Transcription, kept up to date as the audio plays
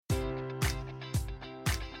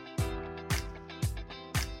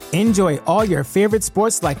Enjoy all your favorite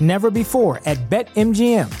sports like never before at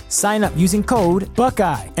BetMGM. Sign up using code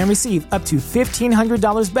Buckeye and receive up to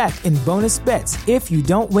 $1,500 back in bonus bets if you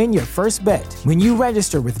don't win your first bet. When you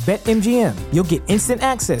register with BetMGM, you'll get instant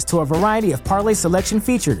access to a variety of parlay selection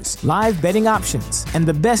features, live betting options, and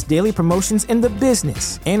the best daily promotions in the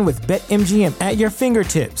business. And with BetMGM at your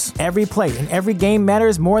fingertips, every play and every game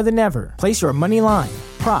matters more than ever. Place your money line,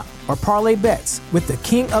 prop, or parlay bets with the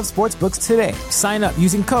king of sportsbooks today. Sign up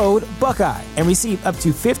using code Buckeye and receive up to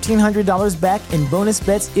 $1,500 back in bonus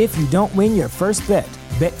bets if you don't win your first bet.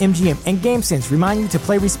 BetMGM and GameSense remind you to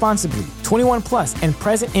play responsibly. 21 plus and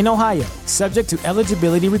present in Ohio, subject to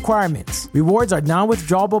eligibility requirements. Rewards are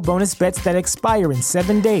non-withdrawable bonus bets that expire in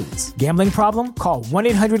 7 days. Gambling problem? Call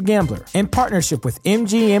 1-800-GAMBLER. In partnership with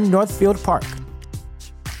MGM Northfield Park.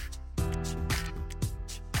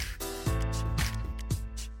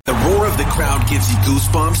 The roar of the crowd gives you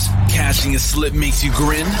goosebumps, cashing a slip makes you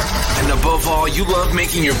grin, and above all, you love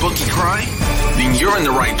making your bookie cry? Then you're in the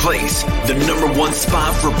right place. The #1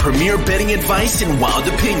 spot for premier betting advice and wild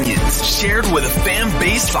opinions, shared with a fan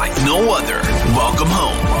base like no other. Welcome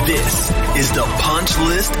home. This is the Punch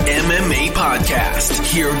List MMA Podcast.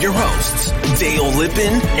 Here are your hosts, Dale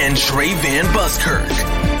Lippin and Trey Van Buskirk.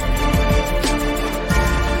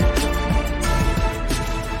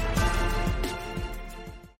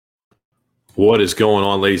 What is going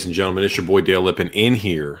on, ladies and gentlemen? It's your boy Dale Lippin in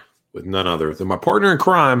here with none other than my partner in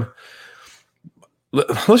crime.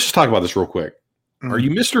 Let's just talk about this real quick. Are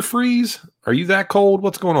you Mr. Freeze? Are you that cold?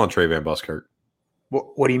 What's going on, Trey Van Buskirk?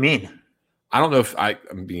 What do you mean? I don't know if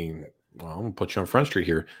I'm being, well, I'm going to put you on Front Street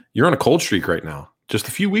here. You're on a cold streak right now. Just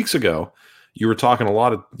a few weeks ago, you were talking a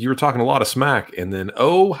lot of smack, and then,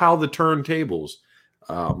 oh, how the turntables.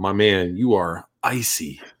 My man, you are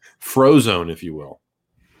icy, frozone, if you will.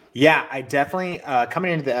 Yeah, I definitely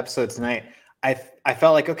coming into the episode tonight, I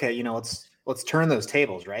felt like, okay, let's turn those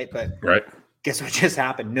tables, right? But right. Guess what just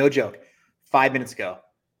happened? No joke. 5 minutes ago,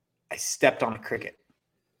 I stepped on a cricket.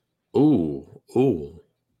 Ooh. Do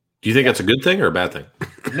you think that's a good thing or a bad thing?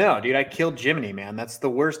 No, dude, I killed Jiminy, man. That's the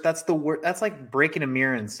worst. That's the worst. That's like breaking a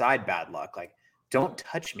mirror inside bad luck. Like, don't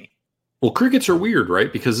touch me. Well, crickets are weird,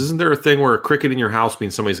 right? Because isn't there a thing where a cricket in your house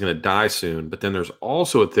means somebody's going to die soon, but then there's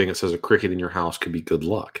also a thing that says a cricket in your house could be good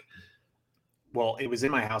luck? Well, it was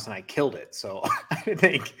in my house and I killed it, so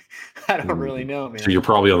I don't really know, man. So you're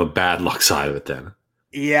probably on the bad luck side of it then.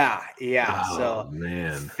 Yeah. Oh, so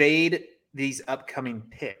man, fade these upcoming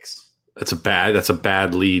picks. That's a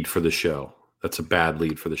bad lead for the show.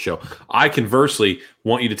 I conversely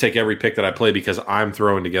want you to take every pick that I play because I'm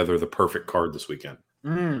throwing together the perfect card this weekend.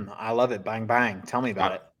 I love it. Bang, bang. Tell me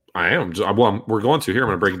about it. I am. Well, we're going to here. I'm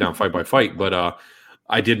going to break it down fight by fight. But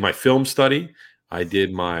I did my film study. I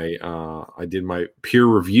did my peer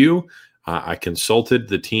review. I consulted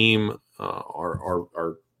the team,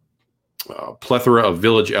 our plethora of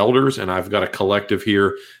village elders, and I've got a collective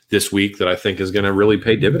here this week that I think is going to really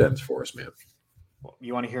pay dividends for us, man.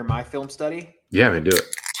 You want to hear my film study? Yeah, man, do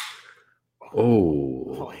it. Oh,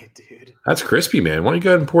 boy, dude, that's crispy, man. Why don't you go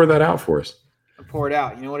ahead and pour that out for us? Pour it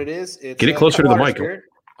out. You know what it is? Get it closer to the mic. Spirit.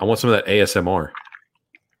 I want some of that ASMR.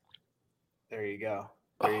 There you go.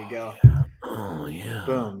 Oh, yeah.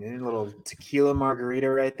 Boom. A little tequila margarita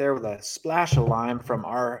right there with a splash of lime from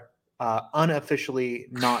our unofficially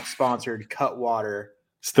not sponsored Cutwater.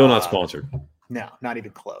 Still not sponsored. No, not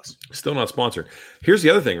even close. Still not sponsored. Here's the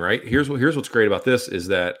other thing, right? Here's what's great about this is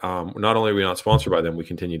that not only are we not sponsored by them, we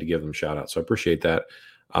continue to give them shout outs. So I appreciate that.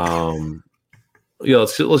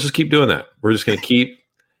 Let's just keep doing that. We're just going to keep.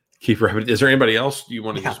 Is there anybody else you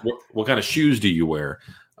want to just? What kind of shoes do you wear?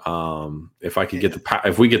 If I could get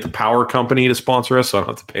if we get the power company to sponsor us, so I don't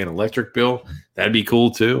have to pay an electric bill, that'd be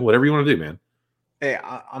cool too. Whatever you want to do, man. Hey,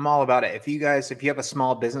 I'm all about it. If you have a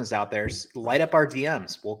small business out there, light up our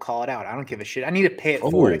DMs. We'll call it out. I don't give a shit. I need to pay it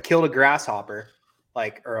for it. I killed a grasshopper,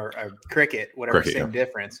 or a cricket, whatever. Same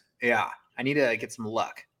difference. Yeah, I need to get some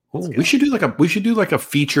luck. We should do like a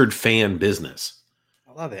featured fan business.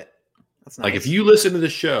 I love it. That's nice. Like if you listen to the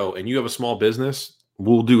show and you have a small business,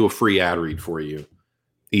 we'll do a free ad read for you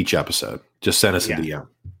each episode. Just send us a DM.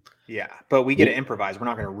 Yeah, but we get to improvise. We're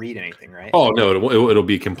not going to read anything, right? Oh, no, it'll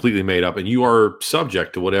be completely made up. And you are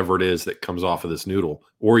subject to whatever it is that comes off of this noodle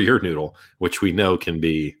or your noodle, which we know can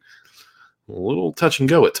be a little touch and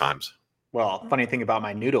go at times. Well, funny thing about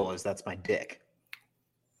my noodle is that's my dick.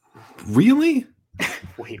 Really?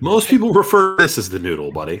 Most people refer to this as the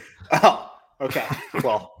noodle, buddy. Oh, okay.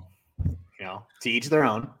 Well, to each their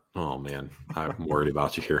own. Oh, man, I'm worried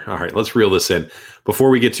about you here. All right, let's reel this in. Before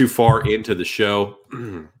we get too far into the show,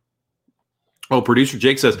 producer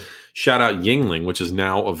Jake says, shout out Yingling, which is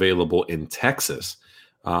now available in Texas.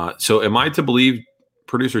 So am I to believe,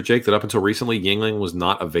 producer Jake, that up until recently, Yuengling was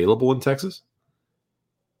not available in Texas?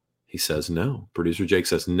 He says no. Producer Jake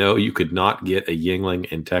says no, you could not get a Yuengling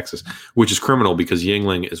in Texas, which is criminal because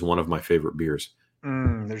Yuengling is one of my favorite beers.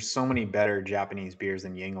 There's so many better Japanese beers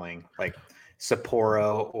than Yuengling, like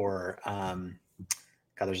Sapporo or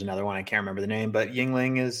God, there's another one I can't remember the name, but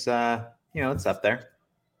Yuengling is it's up there.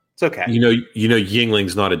 It's okay. You know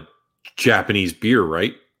Yuengling's not a Japanese beer,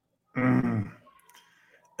 right?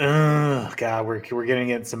 God, we're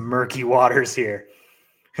getting in some murky waters here.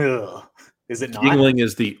 Ugh. Is it not? Yuengling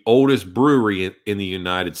is the oldest brewery in the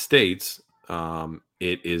United States.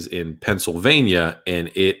 It is in Pennsylvania,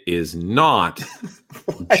 and it is not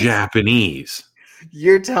Japanese.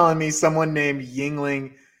 You're telling me someone named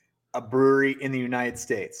Yuengling a brewery in the United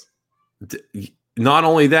States? Not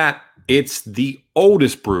only that, it's the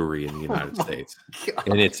oldest brewery in the United States. God.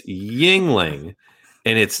 And it's Yuengling,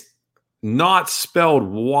 and it's not spelled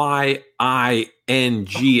Yingling,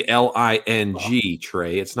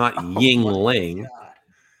 Trey. It's not Yuengling.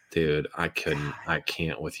 Dude, I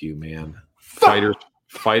can't with you, man.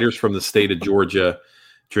 Fighters from the state of Georgia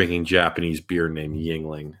drinking Japanese beer named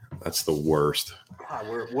Yuengling. That's the worst. God,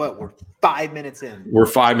 we're 5 minutes in. We're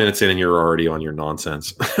 5 minutes in and you're already on your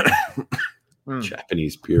nonsense.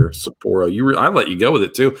 Japanese beer, Sapporo. I let you go with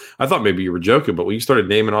it too. I thought maybe you were joking, but when you started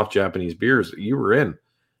naming off Japanese beers, you were in.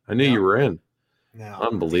 I knew you were in. No.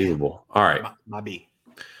 Unbelievable. All right. My B.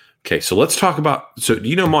 Okay, so let's talk about. So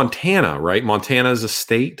you know Montana, right? Montana is a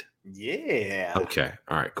state. Yeah. Okay.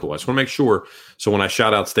 All right. Cool. I just want to make sure. So when I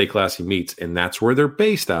shout out Stay Classy Meats, and that's where they're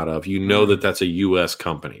based out of, you know that that's a U.S.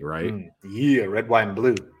 company, right? Yeah. Red, white, and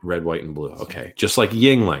blue. Red, white, and blue. Okay. Just like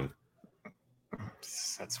Yuengling.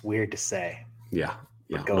 That's weird to say. Yeah.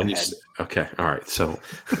 Yeah. Go ahead. Okay. All right. So,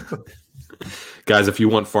 guys, if you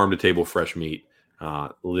want farm to table fresh meat,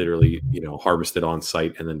 literally, harvested on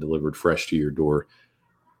site and then delivered fresh to your door,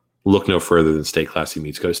 look no further than Stay Classy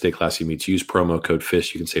Meats. Go to Stay Classy Meats. Use promo code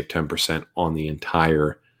FISH. You can save 10% on the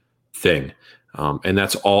entire thing. And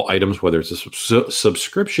that's all items, whether it's a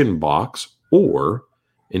subscription box or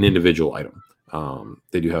an individual item.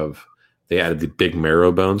 They added the big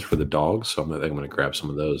marrow bones for the dogs. So I'm going to grab some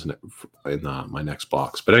of those in my next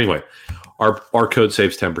box. But anyway, our code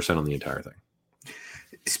saves 10% on the entire thing.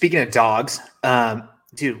 Speaking of dogs,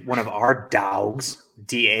 dude, one of our dogs,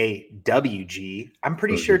 DAWG, I'm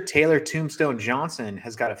pretty sure Taylor Tombstone Johnson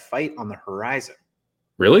has got a fight on the horizon.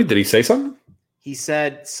 Really? Did he say something? He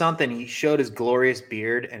said something. He showed his glorious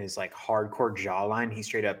beard and his like hardcore jawline.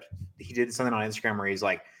 He did something on Instagram where he's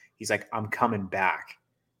like, I'm coming back.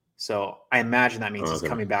 So I imagine that means he's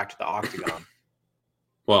coming back to the octagon.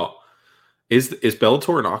 Well, is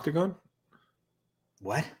Bellator an octagon?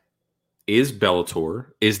 What? Is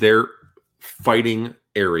their fighting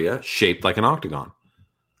area shaped like an octagon?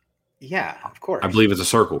 Yeah, of course. I believe it's a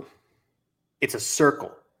circle. It's a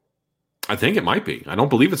circle. I think it might be. I don't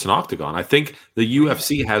believe it's an octagon. I think the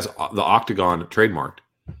UFC has the octagon trademarked.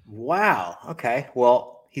 Wow. Okay.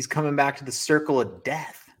 Well, he's coming back to the circle of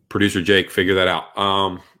death. Producer Jake, figure that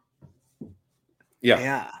out.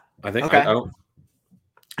 Yeah. I think. Okay. I don't.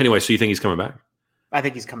 Anyway, so you think he's coming back? I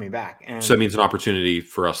think he's coming back. And so that means an opportunity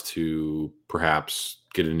for us to perhaps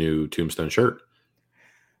get a new Tombstone shirt.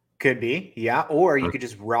 Could be, yeah. Or you could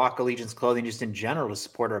just rock Allegiance clothing just in general to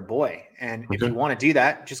support our boy. And if you want to do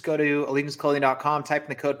that, just go to allegianceclothing.com, type in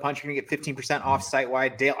the code PUNCH. You're going to get 15% off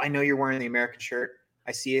site-wide. Dale, I know you're wearing the American shirt.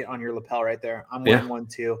 I see it on your lapel right there. I'm wearing one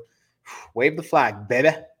too. Wave the flag,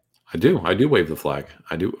 baby. I do wave the flag.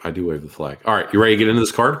 I do wave the flag. All right, you ready to get into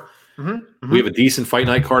this card? Mm-hmm. We have a decent fight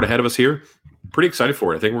night card ahead of us here. Pretty excited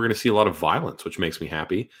for it. I think we're going to see a lot of violence, which makes me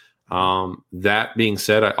happy. That being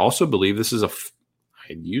said, I also believe this is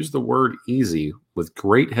I use the word easy with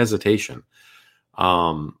great hesitation.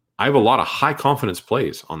 I have a lot of high confidence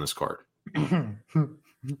plays on this card.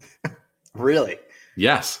 Really?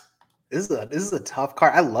 Yes. This is a tough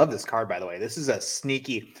card. I love this card, by the way. This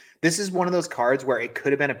is one of those cards where it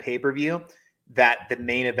could have been a pay-per-view that the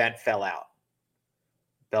main event fell out.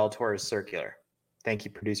 Bellator is circular. Thank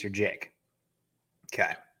you, producer Jake.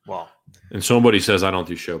 Okay. Well. And somebody says I don't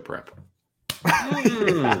do show prep.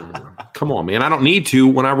 Come on, man. I don't need to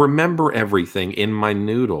when I remember everything in my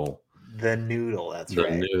noodle. The noodle. That's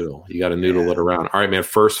right. The noodle. You got to noodle it around. All right, man.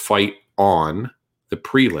 First fight on the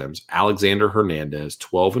prelims. Alexander Hernandez,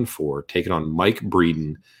 12-4, taking on Mike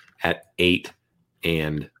Breeden at 8-3.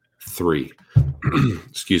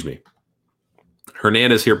 Excuse me.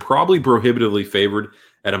 Hernandez here probably prohibitively favored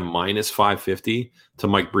at a minus 550 to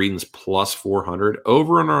Mike Breeden's plus 400.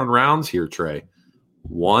 Over and on rounds here, Trey.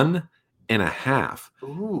 1.5.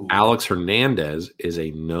 Ooh. Alex Hernandez is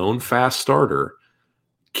a known fast starter.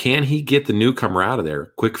 can he get the newcomer out of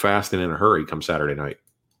there quick, fast, and in a hurry come Saturday night?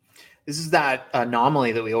 This is that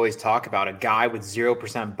anomaly that we always talk about, a guy with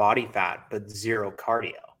 0% body fat, but 0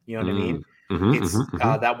 cardio. You know what I mean? It's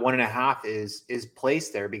that 1.5 is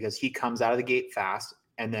placed there because he comes out of the gate fast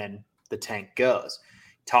and then the tank goes.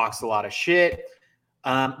 Talks a lot of shit.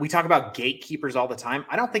 We talk about gatekeepers all the time.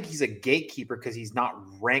 I don't think he's a gatekeeper because he's not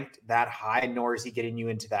ranked that high, nor is he getting you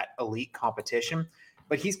into that elite competition.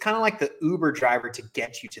 But he's kind of like the Uber driver to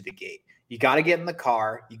get you to the gate. You got to get in the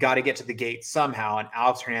car. You got to get to the gate somehow. And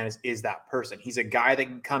Alex Hernandez is that person. He's a guy that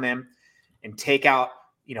can come in and take out,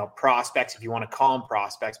 prospects, if you want to call them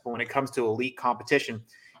prospects. But when it comes to elite competition,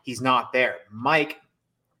 he's not there. Mike,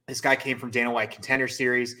 this guy came from Dana White Contender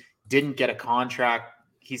Series, didn't get a contract.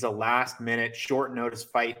 He's a last-minute, short-notice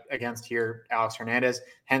fight against Alex Hernandez,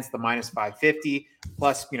 hence the minus 550,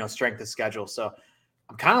 plus, strength of schedule. So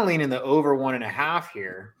I'm kind of leaning the over 1.5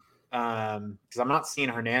 here because I'm not seeing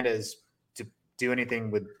Hernandez to do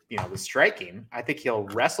anything with, with striking. I think he'll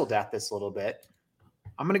wrestle death this a little bit.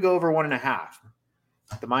 I'm going to go over 1.5.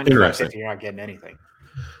 The minus 550, you're not getting anything.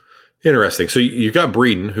 Interesting. So you got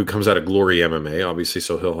Breeden, who comes out of Glory MMA, obviously,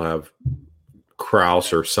 so he'll have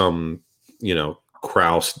Krause or some,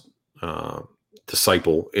 Krause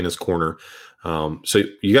disciple in his corner. So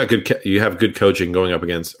you have good coaching going up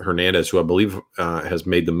against Hernandez, who I believe has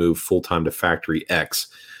made the move full time to Factory X.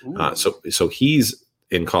 So he's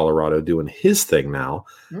in Colorado doing his thing now.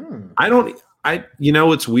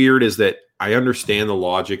 What's weird is that I understand the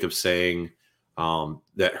logic of saying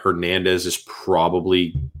that Hernandez is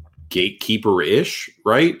probably gatekeeper-ish,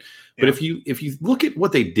 right? But if you look at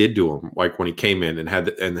what they did to him, like when he came in and had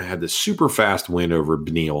the super fast win over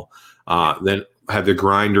Beneil, then had the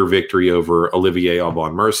grinder victory over Olivier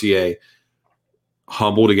Aubin-Mercier,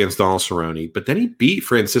 humbled against Donald Cerrone, but then he beat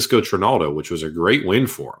Francisco Trinaldo, which was a great win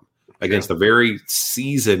for him against a very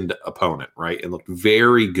seasoned opponent, right? And looked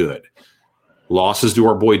very good. Losses to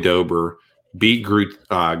our boy Dober, beat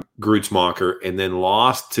Grutzmacher, and then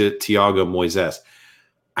lost to Thiago Moises.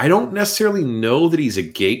 I don't necessarily know that he's a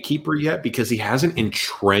gatekeeper yet because he hasn't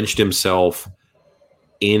entrenched himself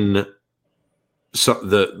in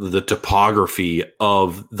the topography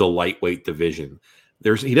of the lightweight division.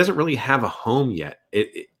 He doesn't really have a home yet.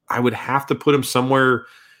 I would have to put him somewhere.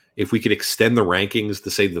 If we could extend the rankings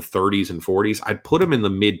to say the 30s and 40s, I'd put him in the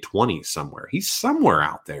mid 20s somewhere. He's somewhere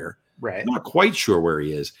out there. Right. I'm not quite sure where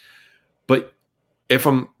he is. But if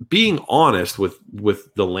I'm being honest with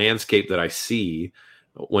the landscape that I see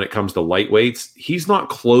when it comes to lightweights, he's not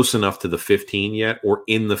close enough to the 15 yet or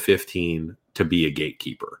in the 15 to be a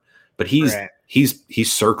gatekeeper. But he's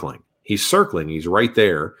circling. He's circling. He's right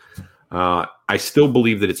there. I still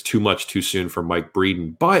believe that it's too much too soon for Mike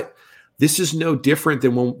Breeden, but this is no different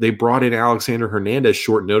than when they brought in Alexander Hernandez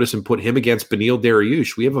short notice and put him against Beneil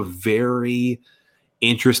Dariush. We have a very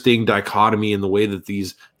interesting dichotomy in the way that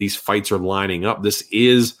these fights are lining up. This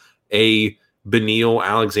is a Beneil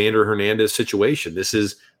Alexander Hernandez situation. This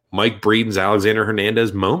is Mike Breeden's Alexander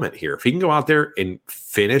Hernandez moment here. If he can go out there and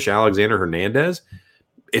finish Alexander Hernandez,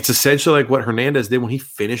 it's essentially like what Hernandez did when he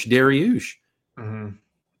finished Dariush.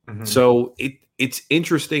 So it's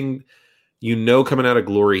interesting. Coming out of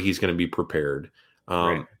Glory, he's going to be prepared.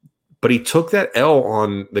 Right. But he took that L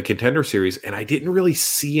on the Contender Series, and I didn't really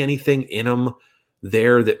see anything in him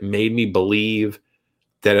there that made me believe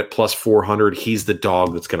that at plus 400, he's the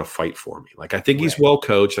dog that's going to fight for me. Like, I think he's well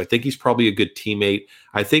coached. I think he's probably a good teammate.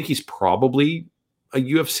 I think he's probably a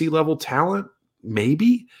UFC level talent,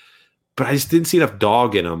 maybe, but I just didn't see enough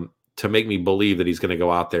dog in him to make me believe that he's going to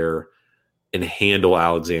go out there and handle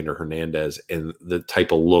Alexander Hernandez and the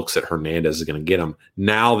type of looks that Hernandez is going to get him.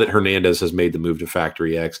 Now that Hernandez has made the move to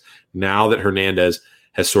Factory X, now that Hernandez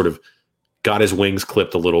has sort of got his wings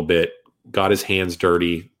clipped a little bit, got his hands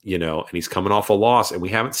dirty, and he's coming off a loss, and we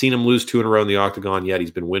haven't seen him lose 2 in a row in the octagon yet.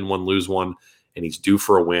 He's been win 1, lose 1, and he's due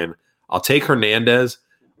for a win. I'll take Hernandez,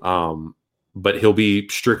 but he'll be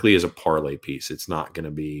strictly as a parlay piece. It's not going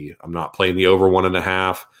to be, I'm not playing the over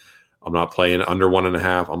 1.5. I'm not playing under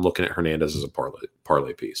 1.5. I'm looking at Hernandez as a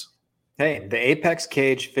parlay piece. Hey, the Apex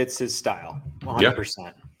cage fits his style 100%.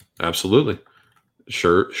 Yeah, absolutely.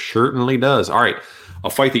 Certainly does. All right. A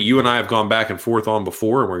fight that you and I have gone back and forth on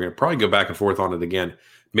before, and we're going to probably go back and forth on it again.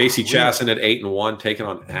 Macy Chiasson at 8-1, taking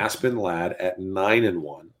on Aspen Ladd at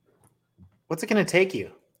 9-1. What's it going to take you?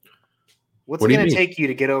 What's it going to take you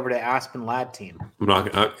to get over to Aspen Ladd team? I'm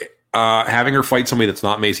not having her fight somebody that's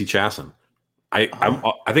not Macy Chiasson. I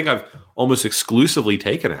think I've almost exclusively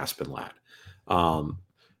taken Aspen Ladd.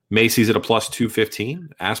 Macy's at a plus 215,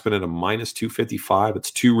 Aspen at a minus 255.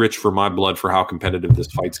 It's too rich for my blood for how competitive this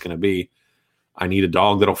fight's going to be. I need a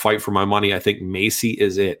dog that'll fight for my money. I think Macy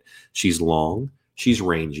is it. She's long. She's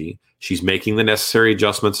rangy. She's making the necessary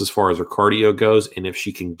adjustments as far as her cardio goes. And if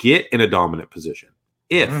she can get in a dominant position,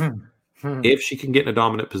 if she can get in a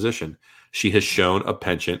dominant position, she has shown a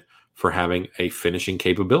penchant for having a finishing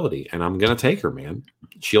capability. And I'm going to take her, man.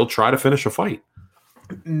 She'll try to finish a fight.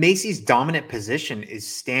 Macy's dominant position is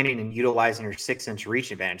standing and utilizing her 6-inch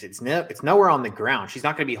reach advantage. It's nowhere on the ground. She's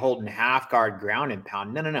not going to be holding half guard ground and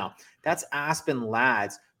pound. No. That's Aspen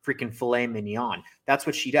Ladd's freaking filet mignon. That's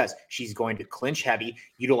what she does. She's going to clinch heavy,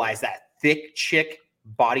 utilize that thick chick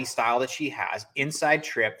body style that she has, inside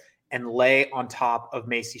trip, and lay on top of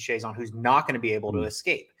Macy Chiasson, who's not going to be able to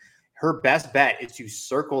escape. Her best bet is to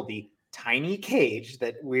circle the tiny cage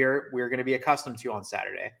that we're going to be accustomed to on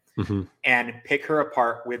Saturday. And pick her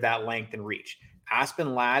apart with that length and reach.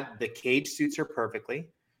 Aspen Ladd, the cage suits her perfectly.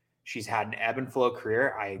 She's had an ebb and flow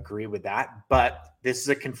career. I agree with that. But this is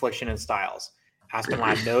a confliction in styles. Aspen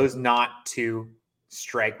Ladd knows not to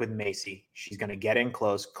strike with Macy. She's going to get in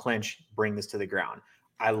close, clinch, bring this to the ground.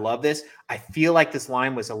 I love this. I feel like this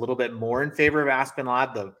line was a little bit more in favor of Aspen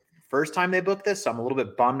Ladd the first time they booked this. So I'm a little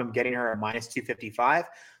bit bummed I'm getting her at minus 255.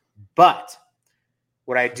 But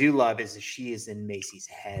what I do love is that she is in Macy's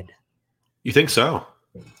head. You think so?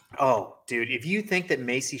 Oh, dude, if you think that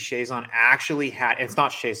Macy Chiasson actually had, it's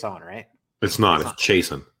not Chiasson, right? It's not. It's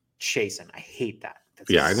Chasen. Chasen. I hate that.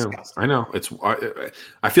 That's disgusting. I know. It's.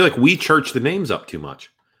 I feel like we church the names up too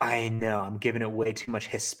much. I know. I'm giving it way too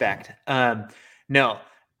much respect. No,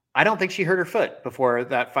 I don't think she hurt her foot before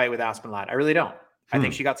that fight with Aspen Ladd. I really don't. I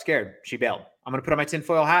think she got scared. She bailed. I'm going to put on my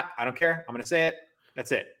tinfoil hat. I don't care. I'm going to say it.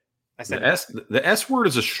 That's it. I said the S word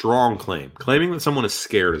is a strong claim. Claiming that someone is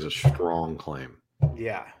scared is a strong claim.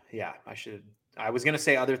 Yeah. I was going to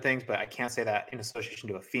say other things, but I can't say that in association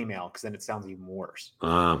to a female because then it sounds even worse.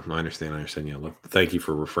 I understand. Yeah, look, thank you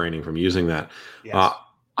for refraining from using that. Yes.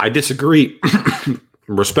 I disagree.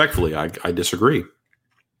 Respectfully, I disagree.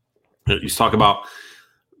 You talk about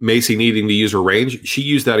Macy needing to use her range. She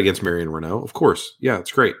used that against Marion Renault, of course. Yeah,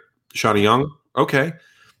 it's great. Shauna Young, okay.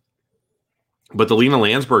 But the Lena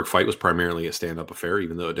Landsberg fight was primarily a stand-up affair,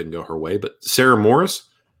 even though it didn't go her way. But Sarah Morris,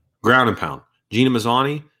 ground and pound. Gina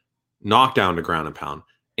Mazzani, knockdown to ground and pound.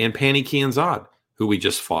 And Pannie Kianzad, who we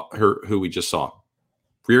just saw.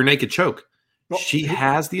 Rear naked choke. Well, she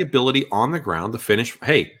has the ability on the ground to finish.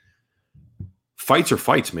 Hey, fights are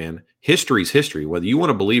fights, man. History's history. Whether you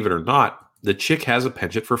want to believe it or not, the chick has a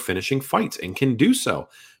penchant for finishing fights and can do so.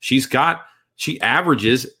 She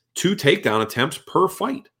averages 2 takedown attempts per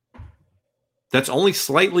fight. That's only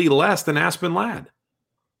slightly less than Aspen Ladd.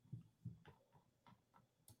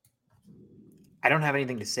 I don't have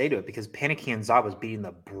anything to say to it because Pannie Kianzad was beating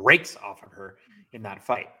the brakes off of her in that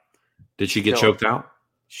fight. Did she get choked out?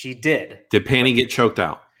 She did. Did Pannie get choked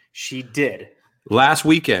out? She did. Last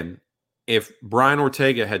weekend, if Brian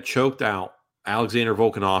Ortega had choked out Alexander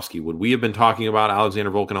Volkanovski, would we have been talking about Alexander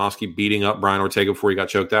Volkanovski beating up Brian Ortega before he got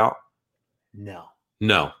choked out?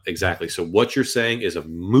 No, exactly. So what you're saying is a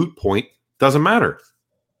moot point. Doesn't matter.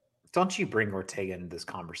 Don't you bring Ortega into this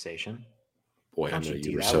conversation? Boy, I know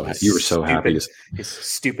you were so happy. His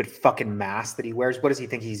stupid fucking mask that he wears. What does he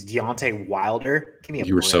think? He's Deontay Wilder? Give me a break.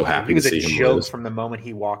 You were so happy to see him lose. He was a joke from the moment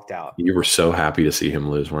he walked out. You were so happy to see him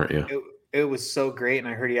lose, weren't you? It was so great, and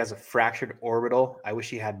I heard he has a fractured orbital. I wish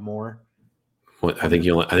he had more. Well, I think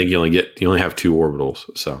you only have 2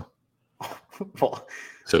 orbitals, so. Well,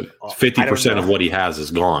 so 50% of what he has is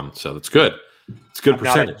gone. So that's good. It's a good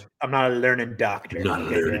percentage. I'm not a learned doctor. I'm not a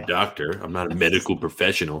learned doctor. I'm not a medical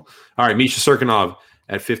professional. All right, Misha Cirkunov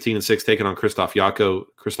at 15-6, taking on Krzysztof Jotko.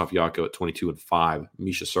 Krzysztof Jotko at 22-5.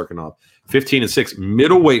 Misha Cirkunov 15-6.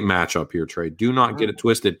 Middleweight matchup here, Trey. Do not get it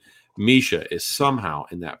twisted. Misha is somehow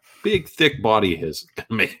in that big, thick body of his going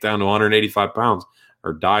to make it down to 185 pounds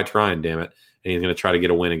or die trying, damn it. And he's going to try to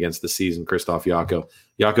get a win against the seasoned Krzysztof Jotko.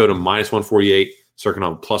 Jotko to minus 148.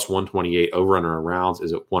 Cirkunov plus 128. Over under rounds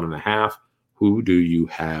is at 1.5. Who do you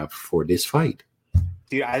have for this fight?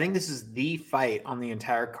 Dude, I think this is the fight on the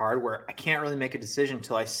entire card where I can't really make a decision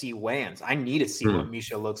until I see weigh-ins. I need to see what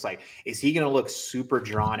Misha looks like. Is he going to look super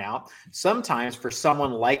drawn out? Sometimes for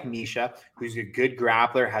someone like Misha, who's a good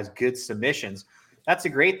grappler, has good submissions, that's a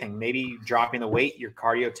great thing. Maybe dropping the weight, your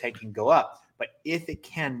cardio take can go up. But if it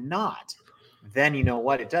cannot, then you know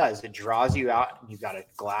what it does. It draws you out. And you've got a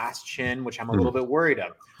glass chin, which I'm a little bit worried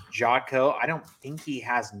of. Jotko, I don't think he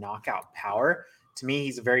has knockout power. To me,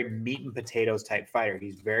 he's a very meat and potatoes type fighter.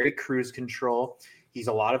 He's very cruise control. He's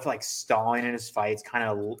a lot of like stalling in his fights, kind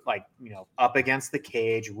of like, up against the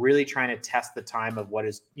cage, really trying to test the time of what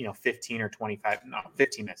is, 15 or 25, no,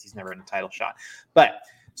 15 minutes. He's never in a title shot. But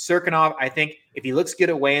Cirkunov, I think if he looks good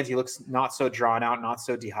at weigh-ins, he looks not so drawn out, not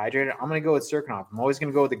so dehydrated. I'm going to go with Cirkunov. I'm always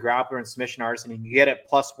going to go with the grappler and submission artist, and you can get it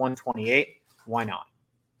plus 128. Why not?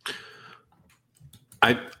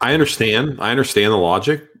 I understand. I understand the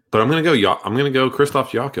logic, but I'm going to go Krzysztof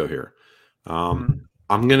Jotko here. I'm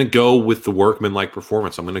going to go with the workman-like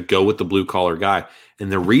performance. I'm going to go with the blue-collar guy.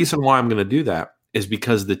 And the reason why I'm going to do that is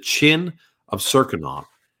because the chin of Cirkunov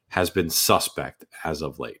has been suspect as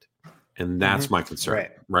of late. And that's my concern,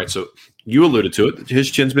 right? So you alluded to it.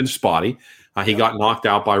 His chin's been spotty. He got knocked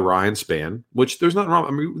out by Ryan Spann, which there's nothing wrong.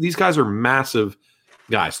 I mean, these guys are massive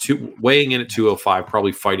guys, weighing in at 205,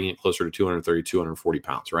 probably fighting it closer to 230, 240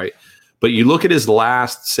 pounds, right? But you look at his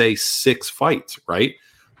last, say, 6 fights, right?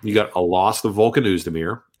 You got a loss to Volkan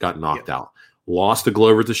Oezdemir, got knocked out. Lost to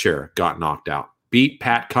Glover Teixeira, got knocked out. Beat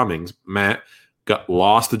Pat Cummings, got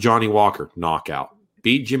lost to Johnny Walker, knockout.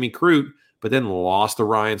 Beat Jimmy Crute, but then lost to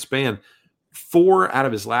Ryan Spann. 4 out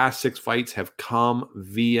of his last 6 fights have come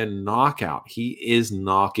via knockout. He is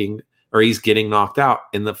he's getting knocked out.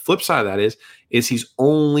 And the flip side of that is he's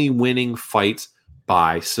only winning fights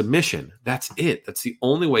by submission. That's it. That's the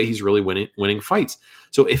only way he's really winning fights.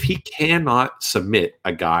 So if he cannot submit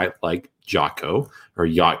a guy like Jotko,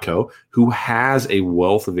 who has a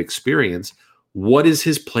wealth of experience, what is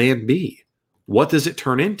his plan B? What does it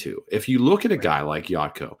turn into? If you look at a guy like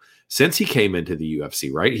Jotko, since he came into the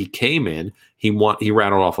UFC, right? He came in, he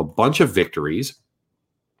rattled off a bunch of victories,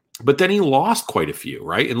 but then he lost quite a few,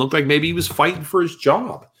 right? And looked like maybe he was fighting for his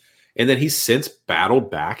job. And then he's since battled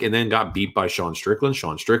back and then got beat by Sean Strickland.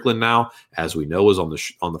 Sean Strickland now, as we know, is on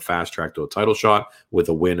the fast track to a title shot with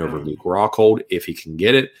a win over Luke Rockhold, if he can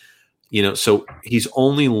get it. So he's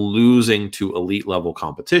only losing to elite level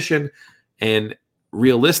competition. And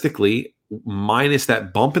realistically, minus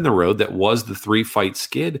that bump in the road that was the 3-fight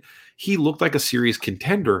skid, he looked like a serious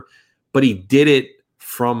contender, but he did it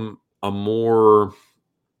from a more,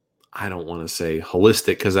 I don't want to say holistic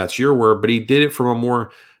because that's your word, but he did it from a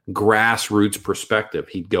more grassroots perspective.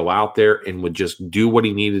 He'd go out there and would just do what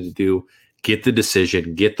he needed to do, get the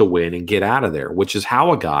decision, get the win, and get out of there, which is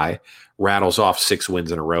how a guy rattles off 6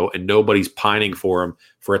 wins in a row and nobody's pining for him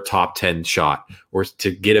for a top 10 shot or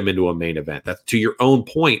to get him into a main event. That's to your own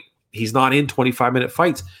point. He's not in 25-minute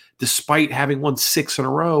fights, despite having won 6 in a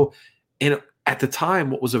row. And at the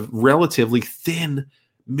time, what was a relatively thin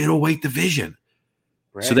middleweight division.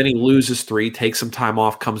 Right. So then he loses 3, takes some time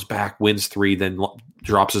off, comes back, wins 3, then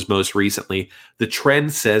drops his most recently. The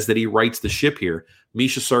trend says that he rights the ship here.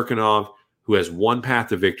 Misha Cirkunov, who has one path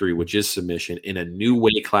to victory, which is submission, in a new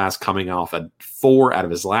weight class, coming off 4 out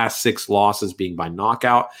of his last 6 losses being by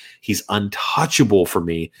knockout. He's untouchable for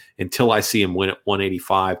me until I see him win at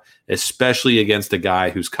 185, especially against a guy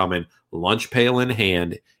who's coming lunch pail in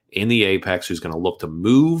hand in the apex, who's going to look to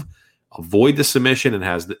move, avoid the submission, and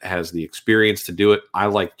has the experience to do it. I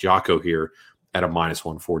like Jotko here at a minus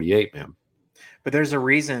 148, man. But there's a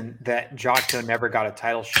reason that Jotko never got a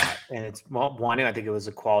title shot. And it's, well, one, I think it was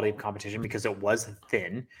a quality of competition because it was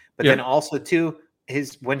thin. But then also, two,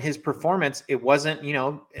 his performance, it wasn't,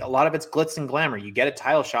 a lot of it's glitz and glamour. You get a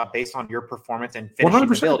title shot based on your performance and finishing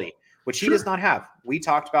 100%. Ability, which he does not have. We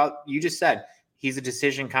talked about, you just said, he's a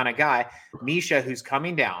decision kind of guy. Misha, who's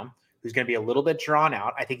coming down, who's going to be a little bit drawn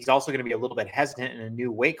out. I think he's also going to be a little bit hesitant in a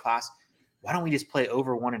new weight class. Why don't we just play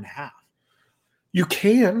over 1.5? You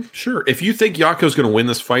can, sure. If you think Jotko's going to win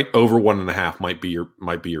this fight, over 1.5 might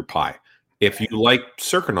be your pie. If you like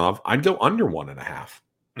Cirkunov, I'd go under 1.5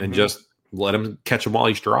 and just let him catch him while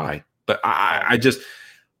he's dry. But I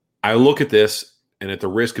look at this, and at the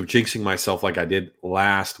risk of jinxing myself like I did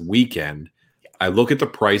last weekend, I look at the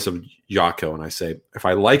price of Jotko and I say, if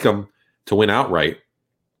I like him to win outright,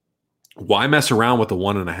 why mess around with the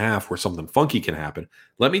 1.5 where something funky can happen?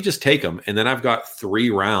 Let me just take him, and then I've got 3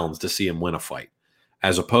 rounds to see him win a fight.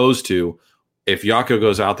 As opposed to if Jotko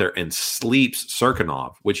goes out there and sleeps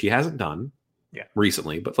Cirkunov, which he hasn't done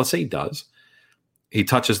recently, but let's say he does. He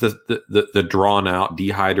touches the drawn out,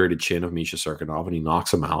 dehydrated chin of Misha Cirkunov and he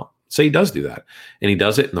knocks him out. Say he does do that. And he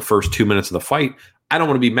does it in the first 2 minutes of the fight. I don't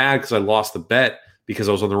want to be mad because I lost the bet because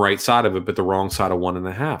I was on the right side of it, but the wrong side of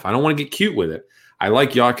 1.5. I don't want to get cute with it. I like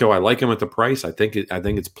Jotko. I like him at the price. I think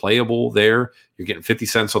it's playable there. You're getting 50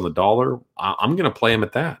 cents on the dollar. I'm going to play him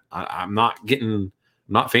at that. I'm not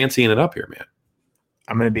fancying it up here, man.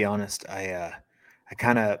 I'm going to be honest. I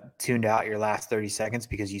kind of tuned out your last 30 seconds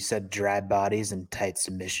because you said drab bodies and tight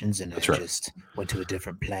submissions, and just went to a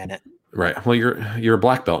different planet. Right. Well, you're a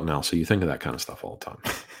black belt now, so you think of that kind of stuff all the time.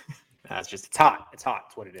 It's hot. It's hot.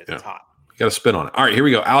 It's what it is. Yeah. It's hot. You got to spin on it. All right, here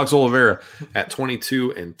we go. Alex Oliveira at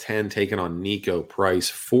 22-10, taking on Nico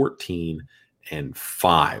Price 14-5.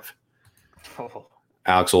 Oh,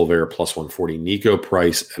 Alex Oliveira plus 140. Nico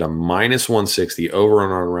Price at a minus 160. Over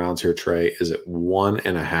and on rounds here, Trey, is at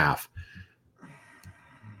 1.5.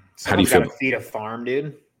 How do you feel? Got to feed a farm,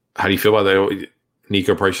 dude. How do you feel about that?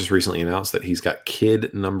 Nico Price just recently announced that he's got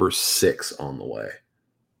kid number 6 on the way.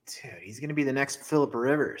 Dude, he's going to be the next Phillip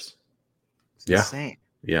Rivers. It's yeah. insane.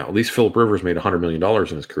 Yeah, at least Phillip Rivers made $100 million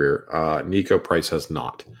in his career. Nico Price has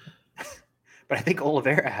not. But I think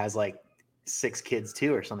Oliveira has like 6 kids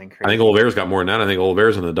too or something crazy. I think Oliveira's got more than that. I think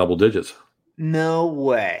Oliveira's in the double digits. No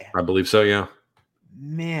way. I believe so, yeah.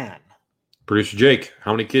 Man. Producer Jake,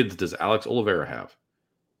 how many kids does Alex Oliveira have?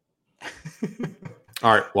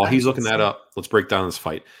 All right, while he's looking that up, let's break down this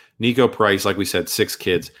fight. Nico Price, like we said, 6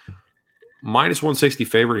 kids. Minus 160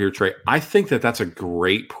 favorite here, Trey. I think that that's a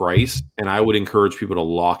great price, and I would encourage people to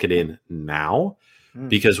lock it in now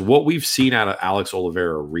because what we've seen out of Alex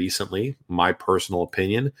Oliveira recently, my personal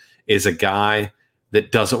opinion, is a guy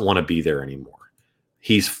that doesn't want to be there anymore.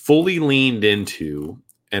 He's fully leaned into,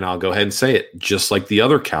 and I'll go ahead and say it, just like the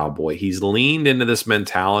other cowboy, he's leaned into this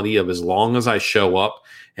mentality of as long as I show up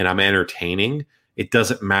and I'm entertaining, it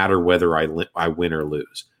doesn't matter whether I win or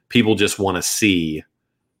lose. People just want to see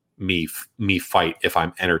me fight if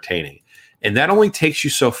I'm entertaining. And that only takes you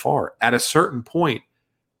so far. At a certain point,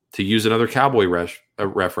 to use another cowboy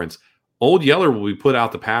reference, Old Yeller will be put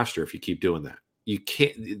out the pasture if you keep doing that.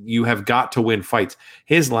 You have got to win fights.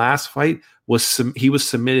 His last fight he was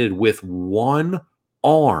submitted with one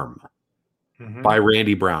arm by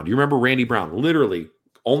Randy Brown. You remember Randy Brown literally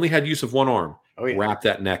only had use of one arm. Oh, yeah. Wrapped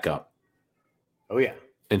that neck up. Oh, yeah.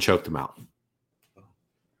 And choked him out.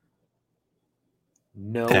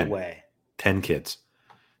 No 10. way. 10 kids.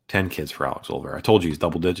 10 kids for Alex Oliveira. I told you he's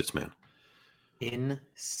double digits, man.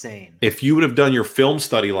 Insane. If you would have done your film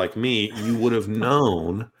study like me, you would have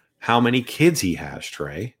known how many kids he has,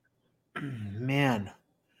 Trey. Man.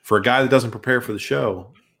 For a guy that doesn't prepare for the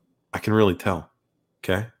show, I can really tell.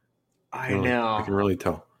 Okay? I know. I can really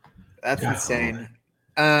tell. That's insane.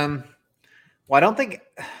 Well, I don't think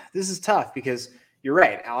this is tough because you're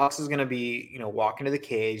right. Alex is going to be, walking to the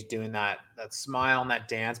cage, doing that smile and that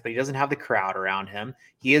dance, but he doesn't have the crowd around him.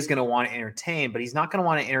 He is going to want to entertain, but he's not going to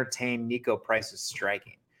want to entertain Nico Price's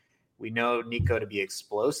striking. We know Nico to be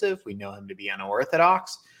explosive. We know him to be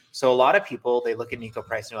unorthodox. So a lot of people, they look at Nico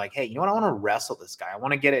Price and they're like, hey, you know what? I want to wrestle this guy. I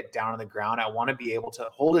want to get it down on the ground. I want to be able to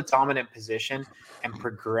hold a dominant position and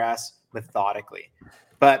progress methodically.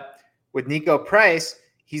 But with Nico Price,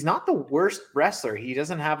 he's not the worst wrestler. He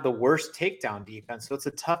doesn't have the worst takedown defense. So it's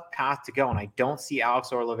a tough path to go. And I don't see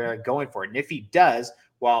Alex Oliveira going for it. And if he does,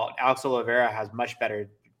 while Alex Oliveira has much better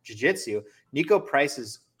jiu-jitsu, Nico Price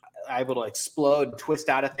is able to explode and twist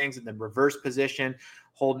out of things in the reverse position,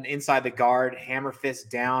 holding inside the guard, hammer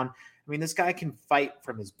fist down. I mean, this guy can fight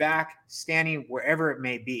from his back, standing, wherever it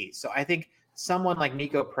may be. So I think someone like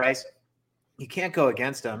Nico Price, you can't go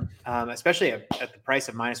against him, especially at the price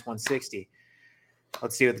of minus 160.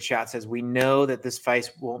 Let's see what the chat says. We know that this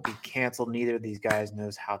fight won't be canceled. Neither of these guys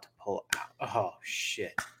knows how to pull out. Oh,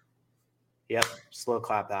 shit. Yep. Slow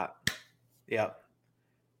clap that. Yep.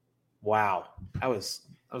 Wow. That was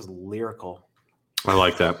lyrical. I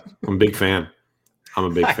like that. I'm a big fan. I'm a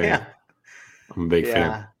big fan.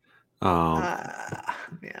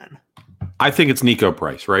 Man. I think it's Nico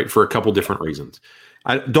Price, right? For a couple different reasons.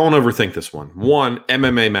 I don't overthink this one. One,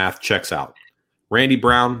 MMA math checks out. Randy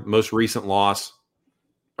Brown, most recent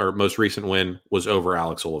win was over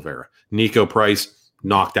Alex Oliveira. Nico Price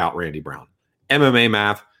knocked out Randy Brown. MMA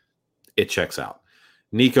math, it checks out.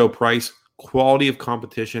 Nico Price, quality of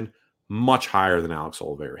competition, much higher than Alex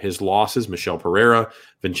Oliveira. His losses, Michel Pereira,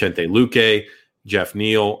 Vicente Luque, Jeff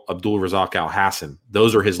Neal, Abdul Razak Al Hassan.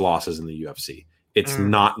 Those are his losses in the UFC. It's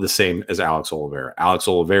not the same as Alex Oliveira. Alex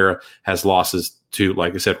Oliveira has losses to,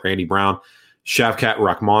 like I said, Randy Brown, Shavkat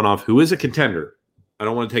Rakhmonov, who is a contender. I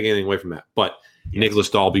don't want to take anything away from that. But Nicholas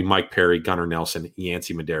Dalby, Mike Perry, Gunnar Nelson,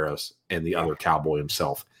 Yancy Medeiros, and the other cowboy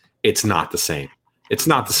himself. It's not the same. It's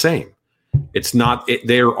not the same. It's not.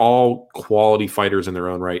 They're all quality fighters in their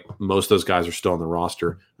own right. Most of those guys are still on the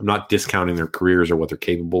roster. I'm not discounting their careers or what they're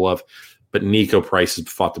capable of. But Nico Price has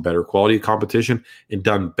fought the better quality of competition and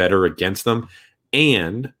done better against them.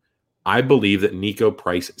 And I believe that Nico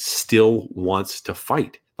Price still wants to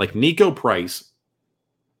fight. Like Nico Price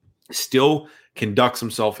still conducts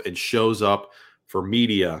himself and shows up for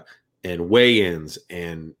media and weigh-ins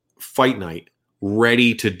and fight night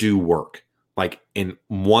ready to do work. Like, and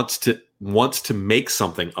wants to make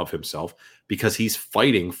something of himself because he's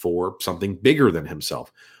fighting for something bigger than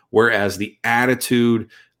himself. Whereas the attitude,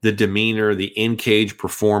 the demeanor, the in-cage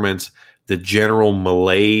performance, the general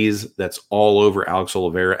malaise that's all over Alex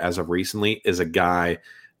Oliveira as of recently is a guy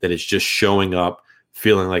that is just showing up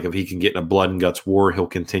feeling like if he can get in a blood and guts war, he'll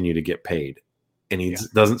continue to get paid. And he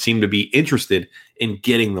doesn't seem to be interested in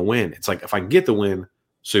getting the win. It's like, if I can get the win,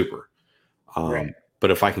 super. Right.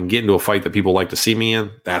 But if I can get into a fight that people like to see me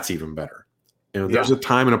in, that's even better. There's a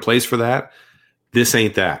time and a place for that. This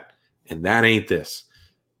ain't that. And that ain't this.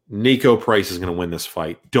 Nico Price is going to win this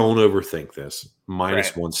fight. Don't overthink this. Minus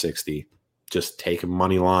 160. Just take a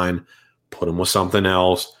money line, put him with something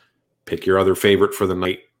else, pick your other favorite for the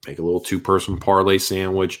night, make a little 2-person parlay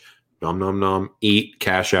sandwich, nom, eat,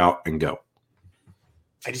 cash out, and go.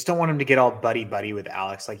 I just don't want him to get all buddy with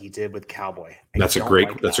Alex like he did with Cowboy. That's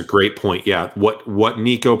a great point. Yeah. What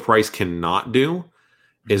Nico Price cannot do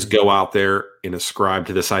is go out there and ascribe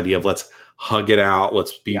to this idea of let's hug it out,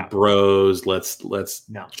 let's be bros, let's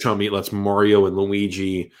chummy, let's Mario and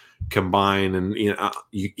Luigi combine, and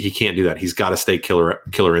he can't do that. He's got to stay killer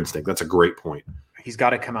instinct. That's a great point. He's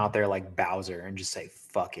got to come out there like Bowser and just say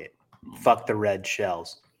fuck it, fuck the red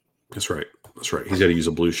shells. That's right. He's got to use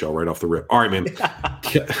a blue shell right off the rip. All right, man.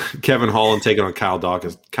 Kevin Holland taking on Kyle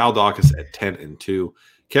Daukaus. Kyle Daukaus at 10-2.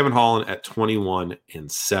 Kevin Holland at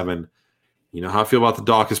 21-7. You know how I feel about the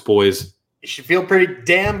Daukaus boys. You should feel pretty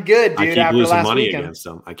damn good, dude. I keep losing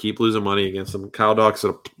money against them. Kyle Daukaus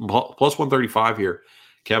at a plus 135 here.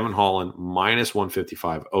 Kevin Holland minus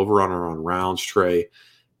 155. Over-under on rounds. Trey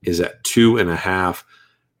is at 2.5.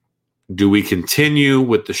 Do we continue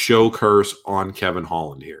with the show curse on Kevin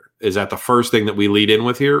Holland here? Is that the first thing that we lead in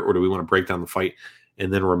with here, or do we want to break down the fight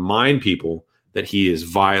and then remind people that he has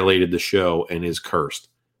violated the show and is cursed?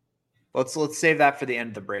 Let's save that for the end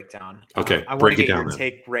of the breakdown. Okay, I want to get your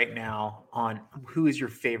take right now on who is your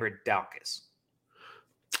favorite Daukaus.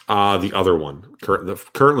 The other one,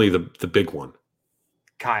 currently the big one,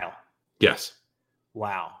 Kyle. Yes.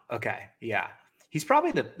 Wow. Okay. Yeah. He's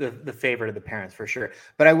probably the favorite of the parents for sure.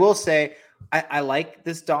 But I will say I like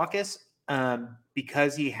this Daukaus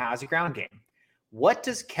because he has a ground game. What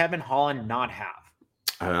does Kevin Holland not have?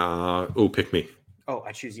 Pick me. Oh,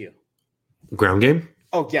 I choose you. Ground game?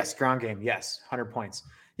 Oh, yes. Ground game. Yes. 100 points.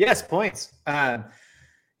 Yes. Points.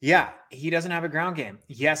 Yeah. He doesn't have a ground game.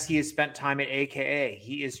 Yes. He has spent time at AKA.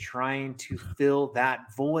 He is trying to fill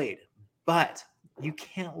that void, but you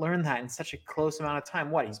can't learn that in such a close amount of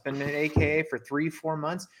time. He's been at AKA for 3-4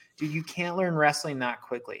 months. Dude, you can't learn wrestling that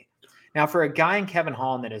quickly. Now, for a guy in Kevin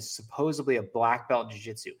Holland that is supposedly a black belt in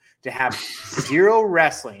jiu-jitsu, to have zero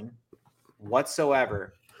wrestling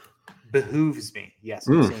whatsoever behooves me. Yes,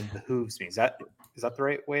 I'm saying behooves me. Is that the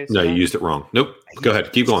right way to say No, you used it wrong. Nope. Go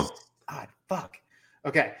ahead. Keep going. Fuck.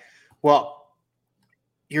 Okay. Well,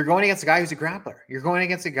 you're going against a guy who's a grappler. You're going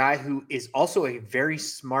against a guy who is also a very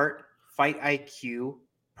smart fight IQ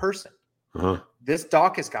person. This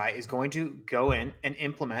Daukaus guy is going to go in and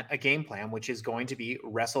implement a game plan, which is going to be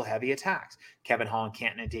wrestle heavy attacks. Kevin Holland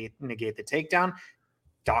can't negate the takedown.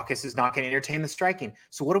 Daukaus is not going to entertain the striking.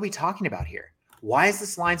 So what are we talking about here? Why is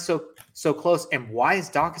this line so close? And why is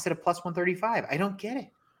Daukaus at a plus 135? I don't get it.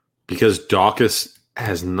 Because Daukaus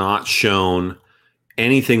has not shown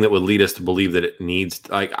anything that would lead us to believe that it needs.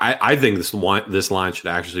 Like I think this line should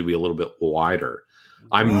actually be a little bit wider.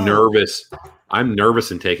 I'm nervous. I'm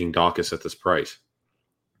nervous in taking Daukaus at this price.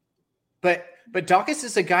 But Daukaus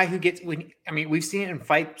is a guy who gets we've seen it in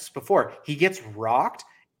fights before. He gets rocked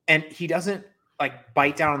and he doesn't like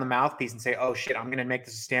bite down on the mouthpiece and say, "Oh shit, I'm going to make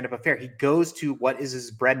this a stand-up affair." He goes to what is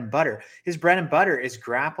his bread and butter. His bread and butter is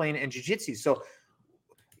grappling and jiu-jitsu. So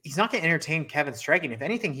he's not going to entertain Kevin striking. If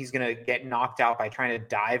anything, he's going to get knocked out by trying to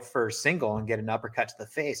dive for a single and get an uppercut to the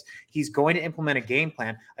face. He's going to implement a game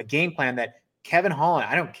plan that Kevin Holland,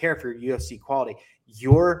 I don't care if you're UFC quality,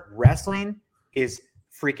 your wrestling is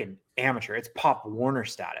freaking amateur. It's Pop Warner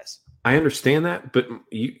status. I understand that, but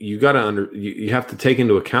you got to you have to take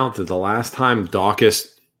into account that the last time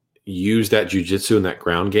Daukaus used that jiu-jitsu and that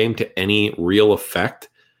ground game to any real effect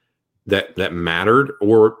that mattered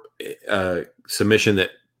or submission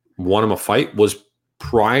that won him a fight was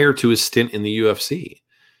prior to his stint in the UFC.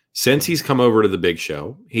 Since he's come over to the big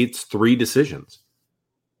show, it's 3 decisions.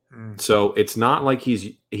 So it's not like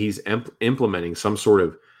he's implementing some sort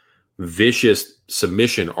of vicious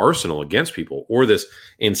submission arsenal against people or this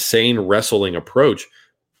insane wrestling approach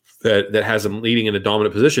that has him leading in a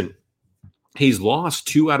dominant position. He's lost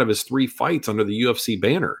 2 out of his 3 fights under the UFC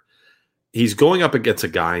banner. He's going up against a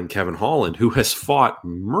guy in Kevin Holland who has fought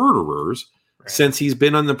murderers since he's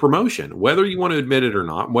been on the promotion. Whether you want to admit it or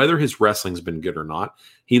not, whether his wrestling's been good or not,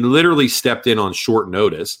 he literally stepped in on short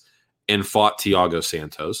notice and fought Thiago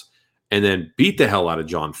Santos, and then beat the hell out of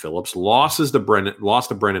John Phillips, lost to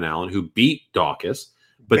Brendan Allen, who beat Daukaus,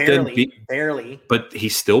 but barely, but he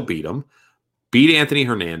still beat him. Beat Anthony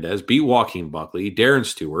Hernandez, beat Joaquin Buckley, Darren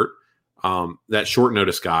Stewart, that short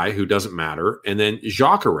notice guy who doesn't matter, and then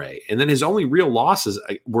Jacare. And then his only real losses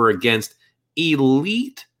were against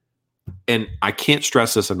elite, and I can't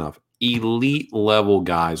stress this enough, elite level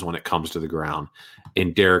guys when it comes to the ground,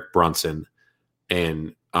 in Derek Brunson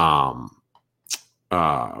and oh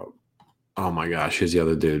my gosh, who's the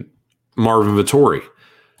other dude? Marvin Vittori.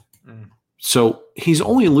 So he's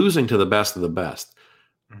only losing to the best of the best.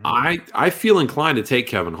 I feel inclined to take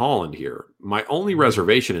Kevin Holland here. My only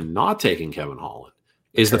reservation in not taking Kevin Holland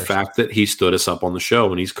is the fact that he stood us up on the show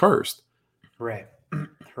and he's cursed. Right.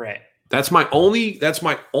 Right. That's my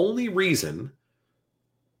only reason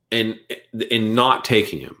in not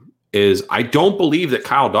taking him is I don't believe that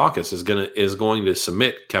Kyle Dawkins is going to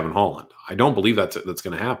submit Kevin Holland. I don't believe that's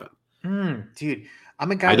going to happen. Dude,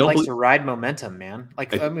 I'm a guy who likes to ride momentum, man.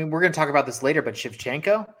 Like, I mean, we're going to talk about this later, but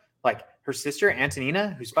Shevchenko, like her sister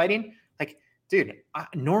Antonina, who's fighting, like, dude,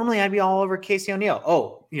 normally I'd be all over Casey O'Neill.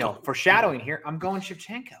 Oh, foreshadowing here, I'm going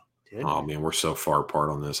Shevchenko. Dude. Oh man, we're so far apart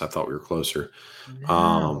on this. I thought we were closer.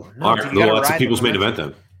 No, all right, that's the people's main event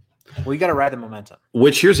then. Well, you got to ride the momentum.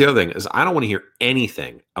 Which here's the other thing is I don't want to hear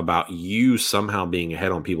anything about you somehow being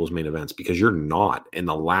ahead on people's main events because you're not. In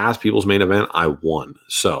the last people's main event, I won.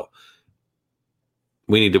 So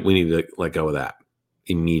we need to let go of that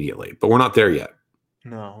immediately. But we're not there yet.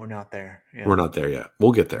 No, we're not there. Yeah. We're not there yet.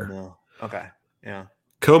 We'll get there. No. Okay. Yeah.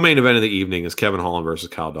 Co-main event of the evening is Kevin Holland versus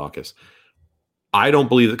Kyle Dawkins. I don't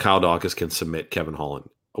believe that Kyle Dawkins can submit Kevin Holland.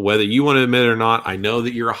 Whether you want to admit it or not, I know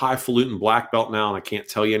that you're a highfalutin black belt now, and I can't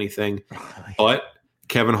tell you anything. But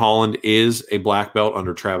Kevin Holland is a black belt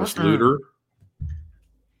under Travis Lutter.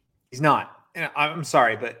 He's not. I'm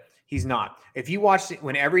sorry, but he's not. If you watch it,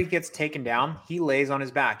 whenever he gets taken down, he lays on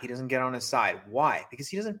his back. He doesn't get on his side. Why? Because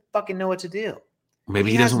he doesn't fucking know what to do.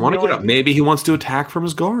 Maybe he doesn't want to get up. Maybe he wants to attack from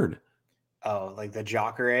his guard. Oh, like the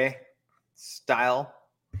Jacare style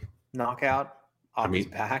knockout off his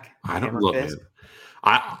back. I don't look, man.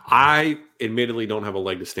 I admittedly don't have a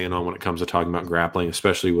leg to stand on when it comes to talking about grappling,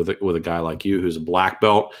 especially with a guy like you who's a black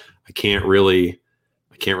belt. I can't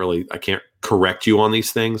correct you on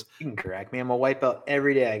these things. You can correct me. I'm a white belt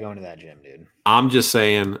every day I go into that gym, dude. I'm just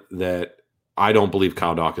saying that I don't believe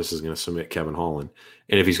Kyle Dawkins is going to submit Kevin Holland.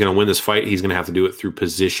 And if he's going to win this fight, he's going to have to do it through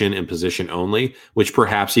position and position only, which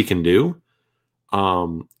perhaps he can do.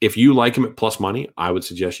 If you like him at plus money, I would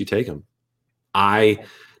suggest you take him. I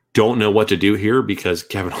don't know what to do here because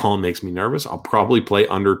Kevin Holland makes me nervous. I'll probably play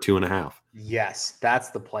under 2.5. Yes, that's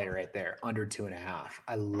the play right there. Under 2.5.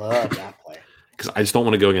 I love that play. Because I just don't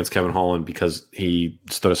want to go against Kevin Holland because he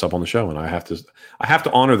stood us up on the show, and I have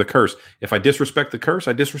to honor the curse. If I disrespect the curse,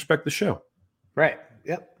 I disrespect the show. Right.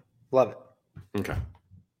 Yep. Love it. Okay.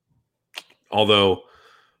 Although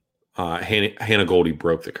Hannah Goldie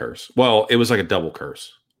broke the curse. Well, it was like a double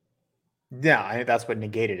curse. Yeah, I think that's what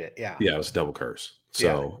negated it. Yeah. Yeah, it was a double curse.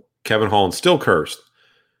 So Kevin Holland's still cursed,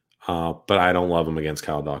 but I don't love him against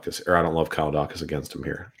Kyle Dawkins, or I don't love Kyle Dawkins against him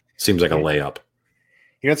here. Seems like a layup.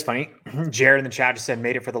 You know what's funny? Jared in the chat just said,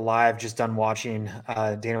 made it for the live, just done watching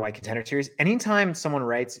Dana White Contender Series. Anytime someone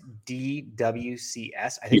writes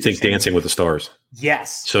DWCS, I think you think Dancing with the Stars.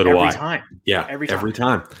 Yes. So do I. Every time. Yeah.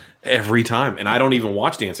 Every time. And I don't even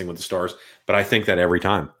watch Dancing with the Stars, but I think that every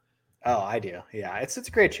time. Oh, I do. Yeah. It's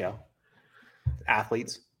a great show.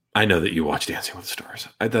 Athletes. I know that you watch Dancing with the Stars.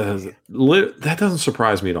 That doesn't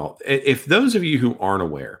surprise me at all. If those of you who aren't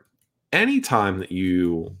aware, anytime that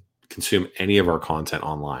you consume any of our content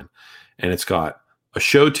online and it's got a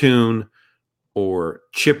show tune or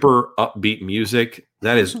chipper upbeat music,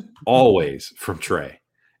 that is always from Trey.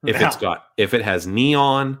 If it has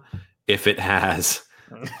neon, if it has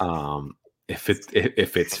if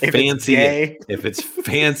it's fancy, if it's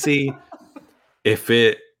fancy, if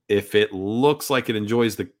it looks like it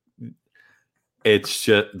enjoys it's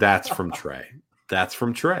just that's from Trey. That's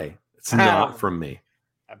from Trey. It's not from me.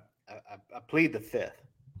 I plead the fifth.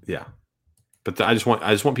 Yeah. But I just want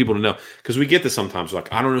people to know, because we get this sometimes,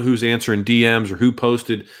 like, I don't know who's answering DMs or who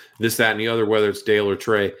posted this, that, and the other, whether it's Dale or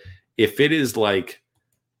Trey. If it is like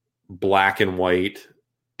black and white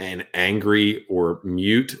and angry or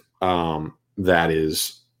mute,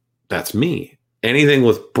 that's me. Anything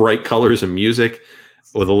with bright colors and music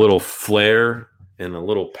with a little flair and a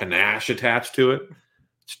little panache attached to it,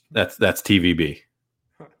 that's TVB.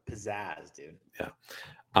 Pizzazz, dude. Yeah.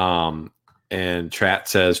 And Chat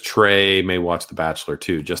says Trey may watch The Bachelor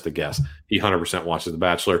too. Just a guess. He 100% watches The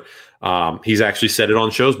Bachelor. He's actually said it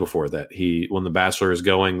on shows before that when The Bachelor is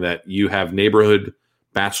going, that you have neighborhood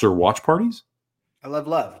Bachelor watch parties. I love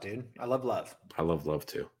love, dude. I love love. I love love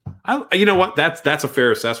too. You know what? That's a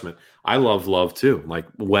fair assessment. I love love too. Like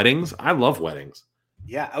weddings. I love weddings.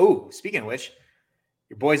 Yeah. Oh, speaking of which,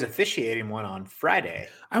 Your boy's officiating one on Friday.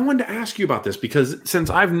 I wanted to ask you about this because since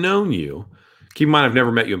I've known you, keep in mind I've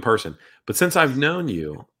never met you in person, but since I've known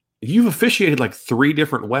you, you've officiated like 3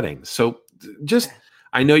 different weddings. So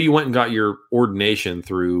I know you went and got your ordination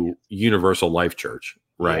through Universal Life Church,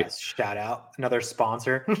 right? Yes, shout out. Another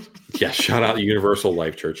sponsor. Yeah, shout out Universal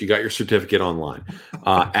Life Church. You got your certificate online.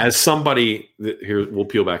 As somebody, here, we'll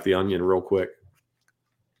peel back the onion real quick.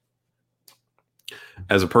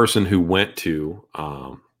 As a person who went to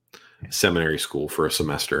seminary school for a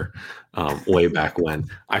semester way back when,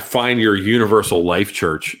 I find your Universal Life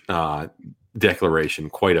Church declaration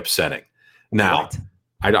quite upsetting. Now,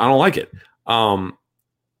 I don't like it.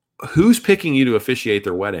 Who's picking you to officiate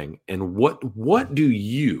their wedding, and what do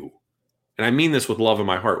you, and I mean this with love in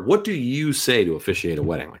my heart, what do you say to officiate a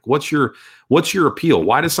wedding? Like, what's your appeal?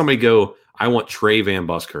 Why does somebody go, I want Trey Van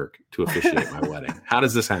Buskirk to officiate my wedding? How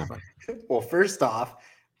does this happen? Well, first off,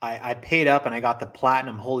 I paid up and I got the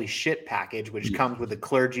platinum holy shit package, which comes with a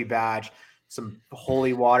clergy badge, some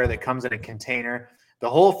holy water that comes in a container. The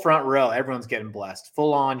whole front row, everyone's getting blessed.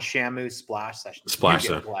 Full on Shamu splash session.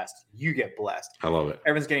 You get blessed. I love it.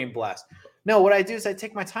 Everyone's getting blessed. No, what I do is I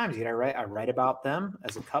take my time, dude. I write about them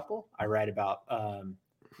as a couple. I write about,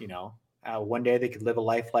 one day they could live a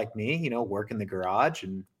life like me, work in the garage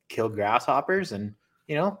and kill grasshoppers and,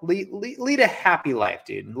 lead a happy life,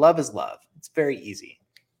 dude. And love is love. It's very easy.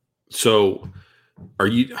 So are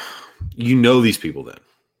you these people then?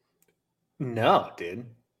 No, dude.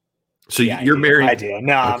 So you're married? I do.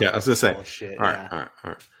 No. Okay, I was gonna say. Bullshit. All right.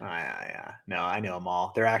 Yeah. No, I know them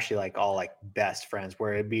all. They're actually like all like best friends.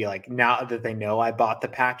 Where it'd be like now that they know I bought the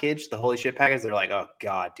package, the holy shit package, they're like, oh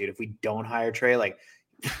god, dude, if we don't hire Trey, like,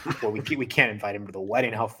 well, we can't invite him to the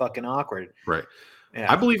wedding. How fucking awkward. Right. Yeah.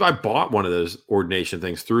 I believe I bought one of those ordination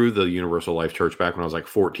things through the Universal Life Church back when I was like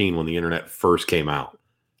 14, when the internet first came out.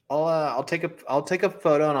 I'll take a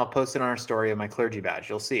photo and I'll post it on our story of my clergy badge.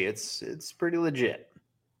 You'll see it's pretty legit.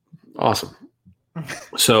 Awesome.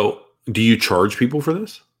 So do you charge people for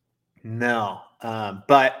this? No.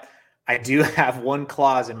 But I do have one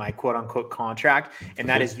clause in my quote unquote contract. And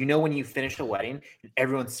that is, when you finish a wedding and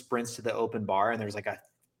everyone sprints to the open bar and there's like a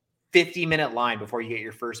 50-minute line before you get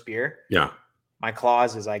your first beer. Yeah. My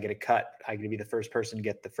clause is I get a cut. I get to be the first person to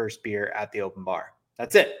get the first beer at the open bar.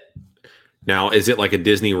 That's it. Now, is it like a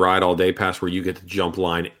Disney ride all day pass where you get to jump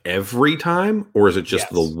line every time, or is it just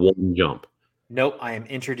the one jump? Nope. I am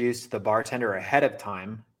introduced to the bartender ahead of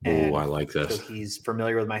time. Oh, I like this. So he's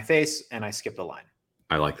familiar with my face and I skip the line.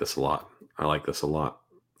 I like this a lot.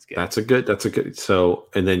 That's a good. So,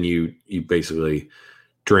 and then you basically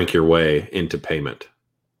drink your way into payment.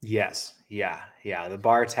 Yes. Yeah. The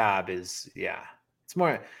bar tab is, it's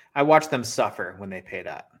more, I watch them suffer when they pay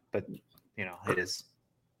that, but it is.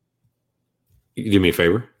 You do me a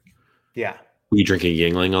favor? Yeah. Were you drinking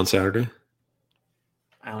Yingling on Saturday?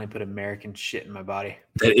 I only put American shit in my body.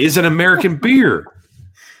 That is an American beer.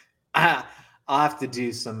 I'll have to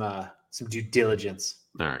do some due diligence.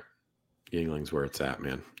 All right. Yingling's where it's at,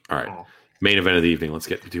 man. All right. Oh. Main event of the evening. Let's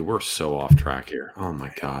get, dude, we're so off track here. Oh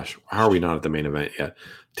my gosh. How are we not at the main event yet?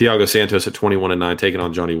 Thiago Santos at 21-9, taking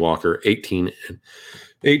on Johnny Walker,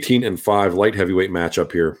 18-5, light heavyweight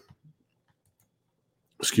matchup here.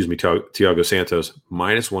 Excuse me, Thiago Santos,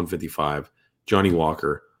 minus 155. Johnny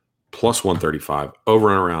Walker, plus 135. Over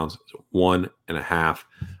and around 1.5. I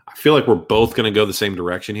feel like we're both going to go the same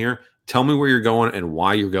direction here. Tell me where you're going and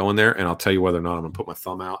why you're going there, and I'll tell you whether or not I'm going to put my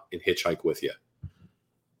thumb out and hitchhike with you.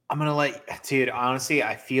 I'm going to dude, honestly,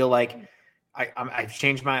 I feel like I've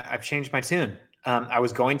changed my tune. I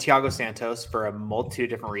was going Thiago Santos for a multitude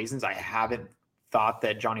of different reasons. I haven't thought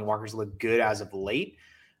that Johnny Walker's looked good as of late.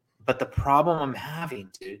 But the problem I'm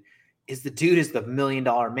having, dude, is the dude is the $1 million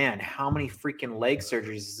man. How many freaking leg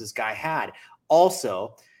surgeries has this guy had?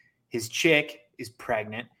 Also, his chick is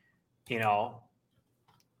pregnant.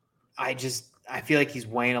 I feel like he's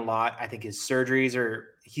weighing a lot. I think his surgeries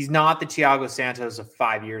he's not the Thiago Santos of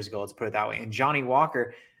 5 years ago. Let's put it that way. And Johnny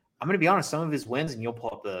Walker, I'm going to be honest, some of his wins, and you'll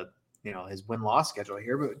pull up the, his win-loss schedule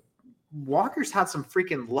here, but Walker's had some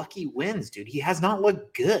freaking lucky wins, dude. He has not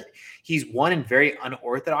looked good. He's won in very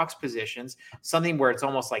unorthodox positions, something where it's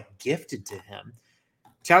almost like gifted to him.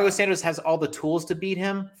 Thiago Santos has all the tools to beat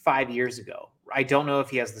him 5 years ago. I don't know if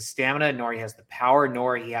he has the stamina, nor he has the power,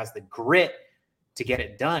 nor he has the grit to get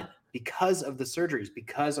it done because of the surgeries,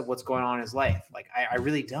 because of what's going on in his life. Like, I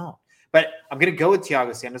really don't. But I'm going to go with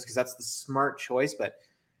Thiago Santos because that's the smart choice. But,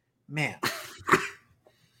 man.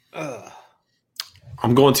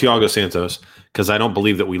 I'm going Thiago Santos because I don't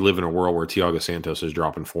believe that we live in a world where Thiago Santos is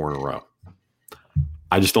dropping 4 in a row.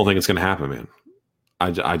 I just don't think it's going to happen, man.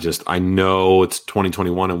 I know it's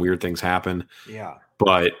 2021 and weird things happen. Yeah.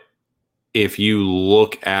 But if you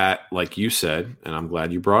look at, like you said, and I'm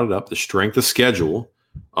glad you brought it up, the strength of schedule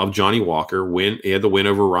of Johnny Walker, he had the win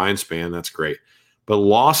over Ryan Spann. That's great. But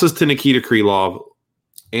losses to Nikita Krylov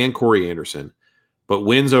and Corey Anderson, but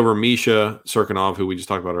wins over Misha Serkinov, who we just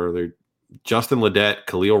talked about earlier, Justin Ledet,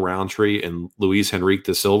 Khalil Roundtree, and Luis Henrique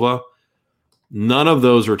da Silva. None of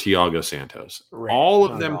those are Thiago Santos. Right. All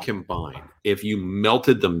of them combined, if you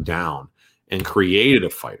melted them down and created a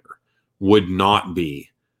fighter, would not be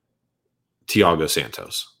Thiago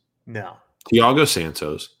Santos. No. Thiago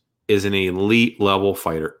Santos is an elite level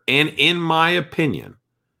fighter, and in my opinion,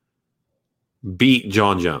 beat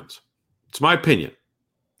John Jones. It's my opinion.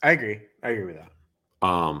 I agree with that.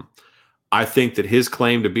 I think that his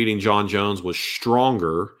claim to beating John Jones was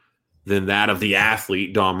stronger than that of the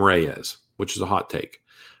athlete Dom Reyes, which is a hot take.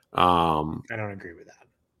 I don't agree with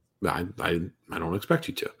that. I don't expect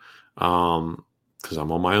you to, because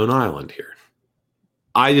I'm on my own island here.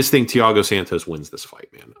 I just think Thiago Santos wins this fight,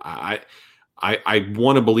 man. I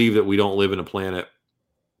want to believe that we don't live in a planet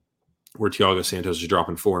where Thiago Santos is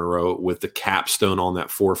dropping 4 in a row with the capstone on that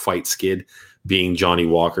 4-fight skid being Johnny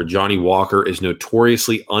Walker. Johnny Walker is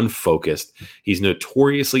notoriously unfocused. He's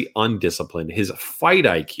notoriously undisciplined. His fight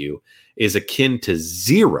IQ is akin to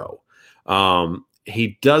 0.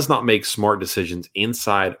 He does not make smart decisions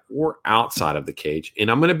inside or outside of the cage.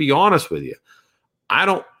 And I'm going to be honest with you.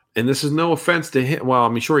 And this is no offense to him. Well,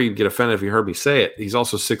 I'm sure you'd get offended if you heard me say it. He's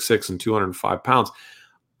also 6'6" and 205 pounds.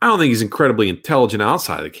 I don't think he's incredibly intelligent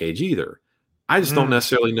outside of the cage either. I just don't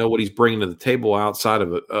necessarily know what he's bringing to the table outside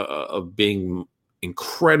of being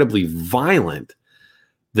incredibly violent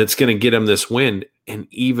that's going to get him this win. And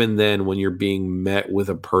even then, when you're being met with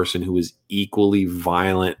a person who is equally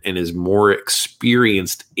violent and is more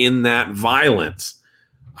experienced in that violence,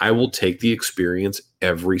 I will take the experience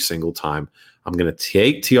every single time. I'm going to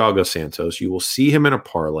take Thiago Santos. You will see him in a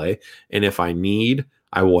parlay. And if I need,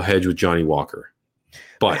 I will hedge with Johnny Walker.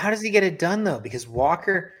 But how does he get it done, though? Because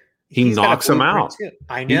Walker, he knocks him out. Too.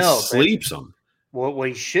 I know. He sleeps him. What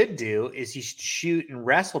he should do is he should shoot and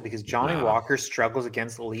wrestle, because Johnny Walker struggles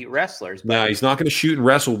against elite wrestlers. No, he's not going to shoot and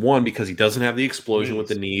wrestle, one, because he doesn't have the explosion with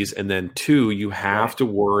the knees. And then 2, you have to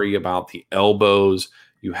worry about the elbows.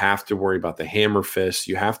 You have to worry about the hammer fists.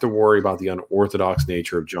 You have to worry about the unorthodox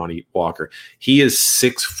nature of Johnny Walker. He is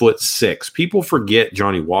 6'6". People forget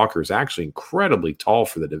Johnny Walker is actually incredibly tall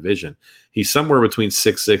for the division. He's somewhere between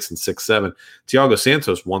 6'6" and 6'7". Thiago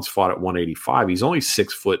Santos once fought at 185. He's only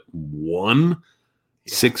 6'1",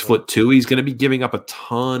 6'2". He's going to be giving up a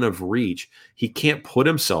ton of reach. He can't put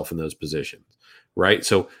himself in those positions, right?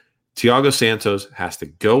 So Thiago Santos has to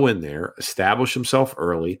go in there, establish himself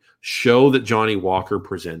early, show that Johnny Walker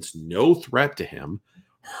presents no threat to him,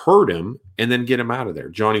 hurt him, and then get him out of there.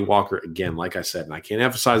 Johnny Walker, again, like I said, and I can't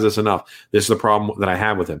emphasize this enough, this is the problem that I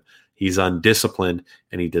have with him. He's undisciplined,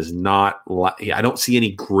 and he does not I don't see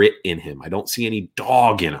any grit in him. I don't see any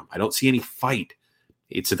dog in him. I don't see any fight.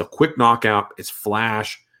 It's a quick knockout. It's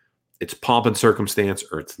flash. It's pomp and circumstance,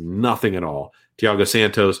 or it's nothing at all. Thiago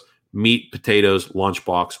Santos, meat, potatoes,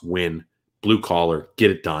 lunchbox, win, blue collar, get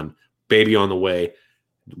it done. Baby on the way.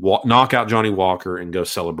 Knock out Johnny Walker and go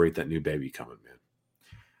celebrate that new baby coming, man.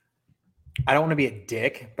 I don't want to be a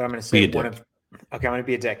dick, but I'm going to say I'm going to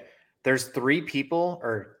be a dick. There's 3 people,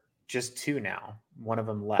 or just 2 now, one of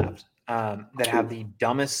them left, that have the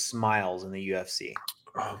dumbest smiles in the UFC.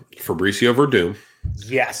 Fabricio Verdum.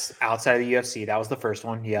 Yes, outside of the UFC. That was the first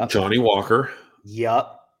one. Yep. Johnny Walker.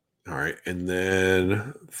 Yep. All right. And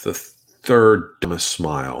then the third dumbest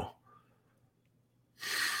smile.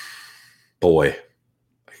 Boy,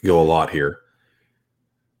 I can go a lot here.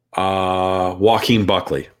 Joaquin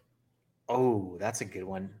Buckley. Oh, that's a good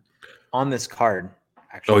one. On this card,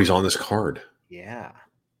 actually. Oh, he's on this card. Yeah.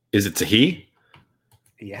 Is it he?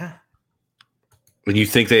 Yeah. And you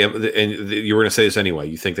think they have, and you were going to say this anyway,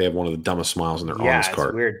 you think they have one of the dumbest smiles and they're on this card. Yeah,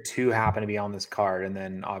 it's weird. 2 happen to be on this card, and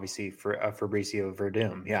then obviously for Fabricio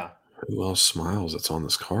Verdum. Yeah. Who else smiles that's on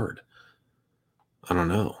this card? I don't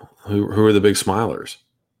know. Who are the big smilers?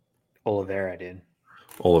 Oliveira did.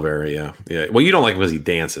 Oliveira, yeah. Well, you don't like him because he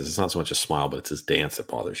dances. It's not so much a smile, but it's his dance that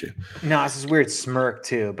bothers you. No, it's this weird smirk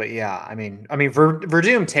too. But yeah, I mean,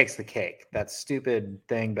 Verdum takes the cake. That stupid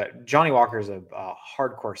thing. But Johnny Walker is a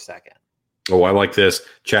hardcore second. Oh, I like this.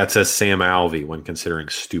 Chat says Sam Alvey when considering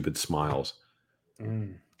stupid smiles.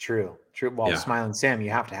 True. Well, Smiling Sam, you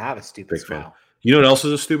have to have a stupid smile. Fan. You know what else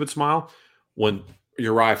is a stupid smile? When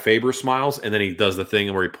Uriah Faber smiles and then he does the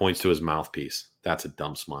thing where he points to his mouthpiece. That's a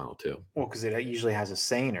dumb smile too. Well, because it usually has a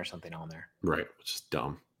saying or something on there. Right. It's just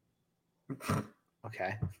dumb.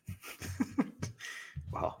 Okay.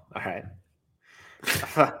 Well, all right.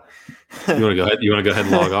 You want to go ahead? You want to go ahead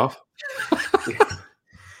and log off?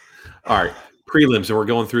 All right. Prelims, and we're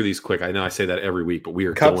going through these quick. I know I say that every week, but we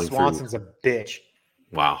are Cub going Swanson's through. a bitch.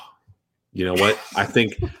 Wow. You know what? I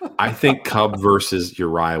think Cub versus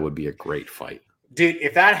Uriah would be a great fight. Dude,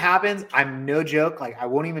 if that happens, I'm no joke. Like, I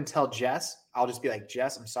won't even tell Jess. I'll just be like,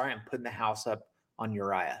 Jess, I'm sorry, I'm putting the house up on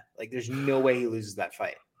Uriah. Like, there's no way he loses that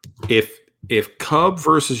fight. If Cub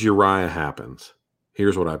versus Uriah happens,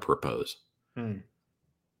 here's what I propose.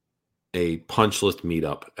 A punchless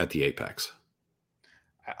meetup at the Apex.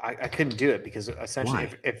 I couldn't do it because essentially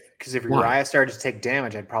if Why? Uriah started to take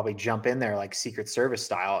damage, I'd probably jump in there like Secret Service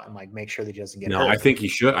style and like make sure that he doesn't get hurt. I think he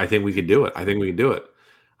should. I think we could do it. I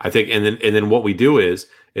think, and then what we do is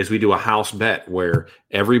we do a house bet where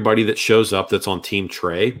everybody that shows up that's on Team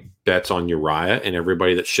Trey bets on Uriah, and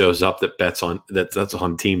everybody that shows up that bets on that's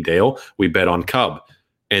on Team Dale, we bet on Cub,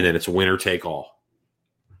 and then it's winner take all.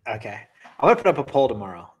 Okay, I'm gonna put up a poll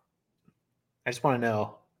tomorrow. I just want to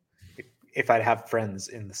know if I'd have friends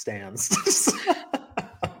in the stands.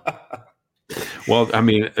 Well, I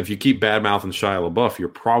mean, if you keep bad-mouthing Shia LaBeouf, you're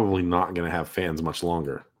probably not going to have fans much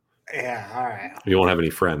longer. Yeah, all right. You won't have any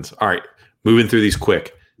friends. All right, moving through these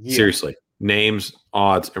quick. Yeah. Seriously, names,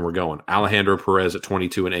 odds, and we're going. Alejandro Perez at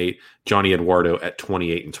 22-8, Johnny Eduardo at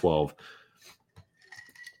 28-12.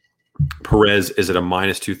 Perez is at a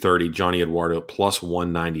 -230, Johnny Eduardo plus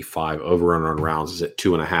 195. Over and on rounds is at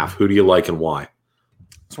 2.5. Who do you like and why?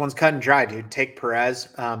 This one's cut and dry, dude. Take Perez.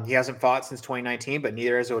 He hasn't fought since 2019, but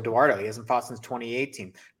neither has Eduardo. He hasn't fought since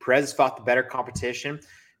 2018. Perez has fought the better competition.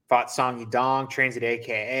 Fought Song Yudong, trains at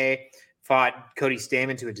AKA. Fought Cody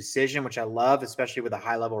Stamann to a decision, which I love, especially with a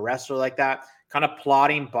high-level wrestler like that. Kind of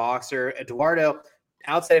plotting boxer. Eduardo,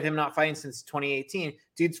 outside of him not fighting since 2018,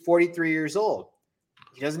 dude's 43 years old.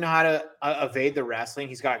 He doesn't know how to evade the wrestling.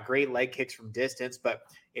 He's got great leg kicks from distance, but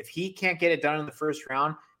if he can't get it done in the first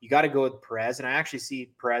round, you got to go with Perez, and I actually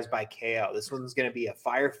see Perez by KO. This one's going to be a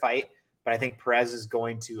fire fight, but I think Perez is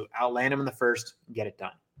going to outland him in the first and get it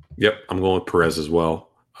done. Yep, I'm going with Perez as well.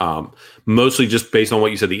 Mostly just based on what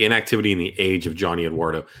you said, the inactivity and the age of Johnny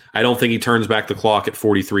Eduardo. I don't think he turns back the clock at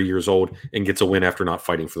 43 years old and gets a win after not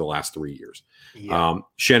fighting for the last 3 years. Yeah.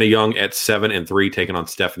 Shanna Young at 7-3, taking on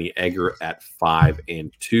Stephanie Egger at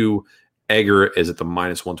 5-2. Egger is at the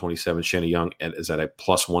 -127. Shanna Young is at a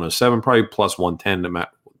 +107, probably +110. The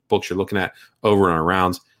books you're looking at over and on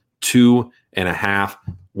rounds. 2.5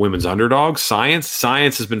 women's underdogs. Science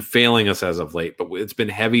has been failing us as of late, but it's been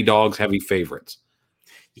heavy dogs, heavy favorites.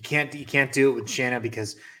 You can't do it with Shanna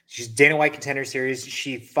because she's Dana White Contender Series.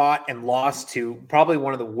 She fought and lost to probably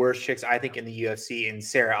one of the worst chicks I think in the UFC in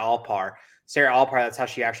Sarah Alpar. Sarah Alpar, that's how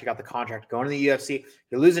she actually got the contract going to the UFC.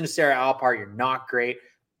 You're losing to Sarah Alpar, you're not great.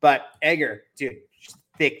 But Egger, dude, she's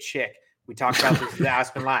a thick chick. We talked about this with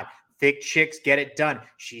Aspen Live. Thick chicks get it done.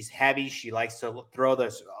 She's heavy. She likes to throw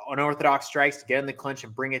those unorthodox strikes to get in the clinch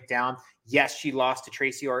and bring it down. Yes, she lost to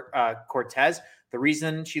Tracy Cortez. The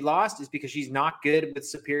reason she lost is because she's not good with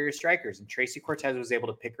superior strikers, and Tracy Cortez was able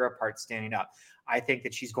to pick her apart standing up. I think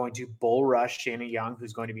that she's going to bull rush Shanna Young,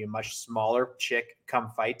 who's going to be a much smaller chick come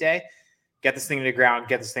fight day. Get this thing to the ground,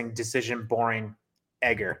 get this thing decision, boring.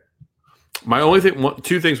 Egger. My only thing,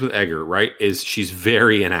 two things with Egger, right, is she's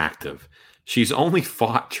very inactive. She's only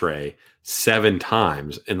fought Trey 7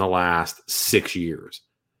 times in the last 6 years.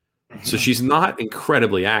 So she's not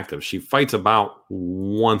incredibly active. She fights about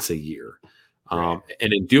once a year. And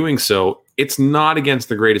in doing so, it's not against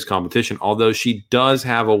the greatest competition, although she does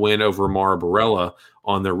have a win over Mara Borella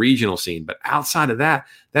on the regional scene. But outside of that,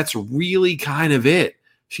 that's really kind of it.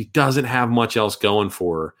 She doesn't have much else going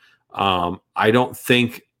for her. I don't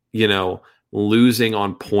think, losing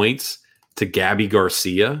on points to Gabby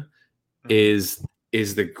Garcia is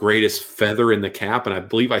the greatest feather in the cap. And I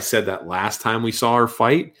believe I said that last time we saw her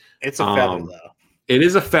fight. It's a feather, though. It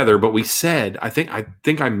is a feather, but we said, I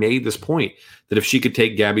think I made this point that if she could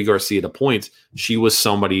take Gabby Garcia to points, she was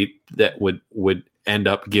somebody that would end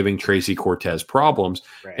up giving Tracy Cortez problems.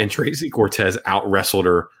 Right. And Tracy Cortez out wrestled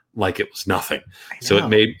her like it was nothing. So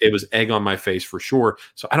it was egg on my face for sure.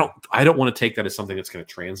 So I don't want to take that as something that's going to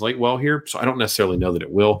translate well here. So I don't necessarily know that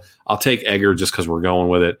it will. I'll take Egger just because we're going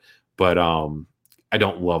with it. But I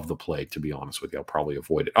don't love the play, to be honest with you. I'll probably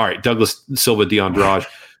avoid it. All right, Douglas Silva de Andrade,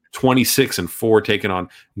 26-4, taking on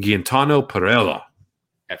Gaetano Perella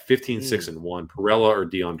at 15-6-1. Perella or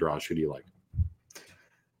de Andrade, who do you like?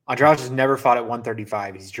 Andrade has never fought at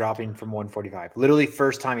 135. He's dropping from 145. Literally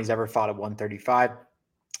first time he's ever fought at 135.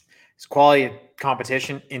 His quality of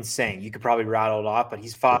competition, insane. You could probably rattle it off, but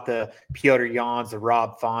he's fought the Piotr Jans, the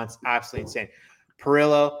Rob Fonts, absolutely insane.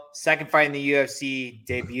 Perillo, second fight in the UFC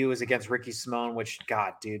debut was against Ricky Simone, which,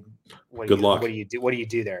 God, dude, Good luck. What do you do? What do you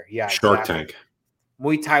do there? Yeah, Shark exactly. Tank.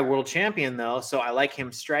 Muay Thai world champion, though, so I like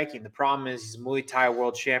him striking. The problem is he's a Muay Thai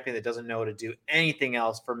world champion that doesn't know how to do anything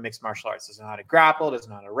else for mixed martial arts. Doesn't know how to grapple, doesn't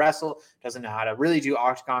know how to wrestle, doesn't know how to really do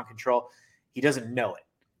octagon control. He doesn't know it.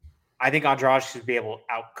 I think Andrade should be able to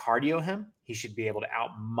out-cardio him. He should be able to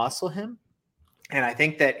out-muscle him. And I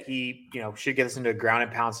think that he, should get us into a ground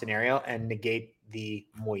and pound scenario and negate the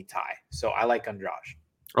Muay Thai. So I like Andrade.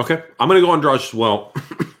 Okay. I'm going to go Andrade as well.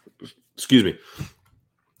 Excuse me.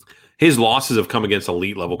 His losses have come against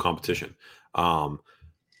elite level competition. Sabir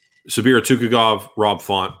Tukhugov, Rob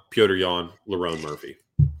Font, Petr Yan, Lerone Murphy.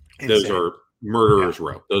 Insane. Those are murderers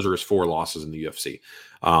row. Those are his 4 losses in the UFC.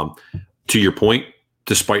 To your point,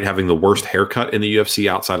 despite having the worst haircut in the UFC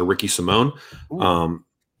outside of Ricky Simone,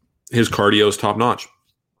 his cardio is top notch.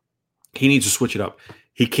 He needs to switch it up.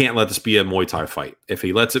 He can't let this be a Muay Thai fight. If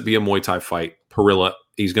he lets it be a Muay Thai fight,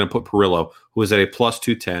 he's going to put Perillo, who is at a plus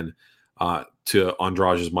 210, to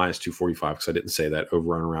Andrade's minus 245, because I didn't say that.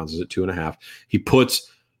 Overrun rounds is at 2.5. He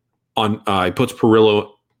puts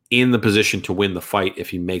Perillo in the position to win the fight if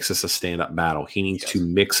he makes this a stand-up battle. He needs to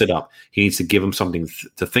mix it up. He needs to give him something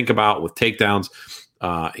to think about with takedowns.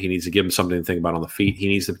 He needs to give him something to think about on the feet. He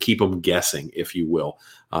needs to keep him guessing, if you will.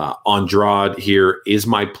 Andrade here is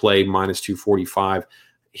my play, minus 245.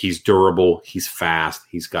 He's durable. He's fast.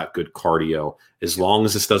 He's got good cardio. As long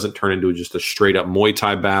as this doesn't turn into just a straight-up Muay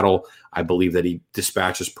Thai battle, I believe that he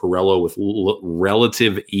dispatches Perillo with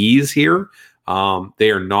relative ease here.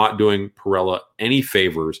 They are not doing Perillo any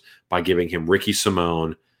favors by giving him Ricky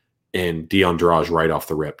Simone and Andrade right off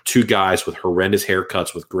the rip. 2 guys with horrendous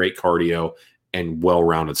haircuts with great cardio and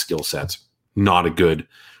well-rounded skill sets. Not good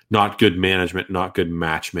management, not good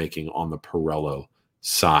matchmaking on the Perillo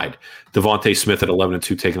side. Devontae Smith at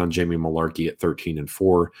 11-2, taking on Jamie Mullarkey at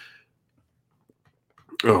 13-4.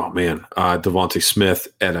 Oh man, Devontae Smith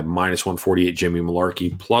at a minus 148, Jamie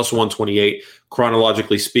Mullarkey plus 128.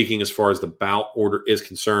 Chronologically speaking, as far as the bout order is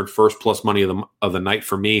concerned, first plus money of the night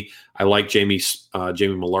for me. I like Jamie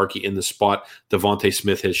Mullarkey in the spot. Devontae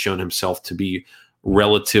Smith has shown himself to be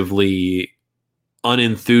relatively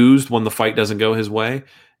unenthused when the fight doesn't go his way,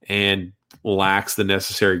 and lacks the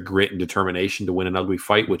necessary grit and determination to win an ugly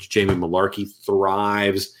fight, which Jamie Mullarkey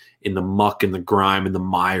thrives in the muck and the grime and the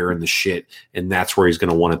mire and the shit, and that's where he's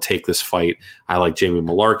going to want to take this fight. I like Jamie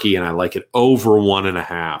Mullarkey, and I like it over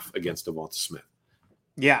 1.5 against Devontae Smith.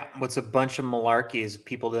 Yeah, what's a bunch of malarkey is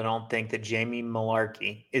people that don't think that Jamie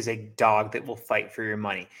Mullarkey is a dog that will fight for your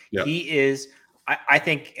money. Yep. He is. I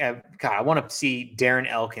think, God, I want to see Darren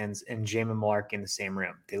Elkins and Jamie Mullarkey in the same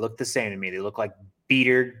room. They look the same to me. They look like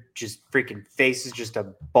beater, just freaking faces, just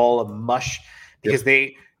a ball of mush, because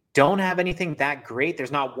they don't have anything that great.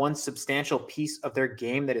 There's not one substantial piece of their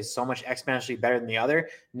game that is so much exponentially better than the other.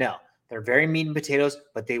 No, they're very meat and potatoes,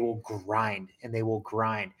 but they will grind, and they will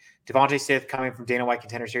grind. Devontae Smith, coming from Dana White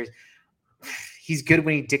Contender Series, he's good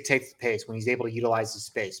when he dictates the pace, when he's able to utilize the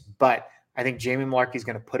space. But I think Jamie Mullarkey is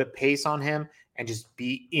going to put a pace on him and just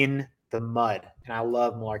be in the mud. And I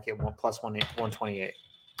love Mullarkey at plus 128.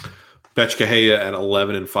 Betch Cahill at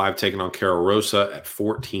 11-5, taking on Carol Rosa at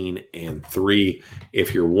 14-3.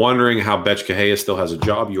 If you're wondering how Betch Cahill still has a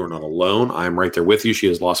job, you are not alone. I'm right there with you. She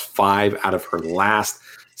has lost 5 out of her last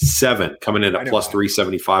 7, coming in at plus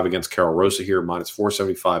 375 against Carol Rosa here, minus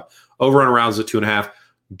 475. Over and rounds at 2.5.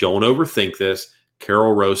 Don't overthink this.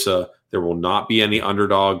 Carol Rosa, there will not be any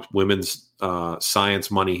underdog women's science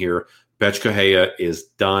money here. Betch Cahill is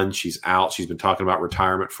done. She's out. She's been talking about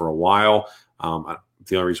retirement for a while.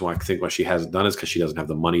 The only reason why I think why she hasn't done it is because she doesn't have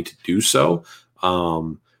the money to do so.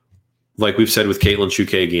 Like we've said with Caitlin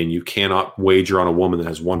Chookagian, you cannot wager on a woman that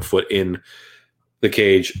has 1 foot in the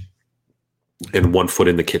cage and 1 foot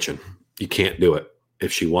in the kitchen. You can't do it.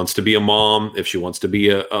 If she wants to be a mom, if she wants to be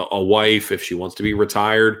a wife, if she wants to be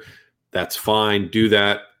retired, that's fine. Do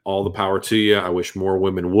that. All the power to you. I wish more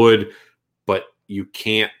women would, but you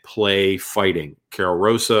can't play fighting. Carol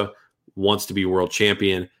Rosa wants to be world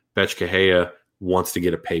champion. Betch Cahill wants to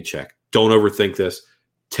get a paycheck. Don't overthink this.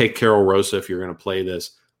 Take Carol Rosa if you're going to play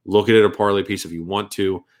this. Look at it a parlay piece if you want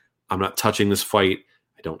to. I'm not touching this fight.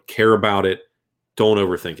 I don't care about it. Don't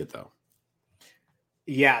overthink it, though.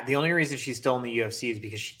 Yeah, the only reason she's still in the UFC is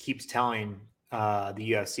because she keeps telling the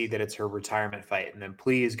UFC that it's her retirement fight. And then,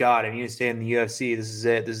 please, God, I need to stay in the UFC. This is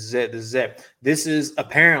it. This is it. This is it. This is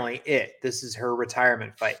apparently it. This is her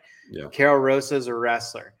retirement fight. Yeah. Carol Rosa is a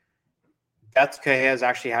wrestler. Betch Cahill has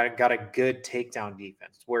actually got a good takedown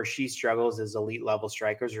defense. Where she struggles is elite level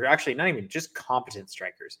strikers, or actually not even just competent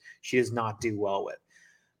strikers. She does not do well with.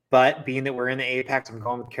 But being that we're in the apex, I'm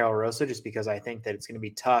going with Carol Rosa just because I think that it's going to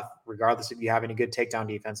be tough, regardless of you having a good takedown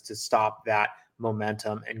defense, to stop that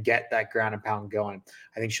momentum and get that ground and pound going.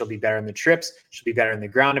 I think she'll be better in the trips. She'll be better in the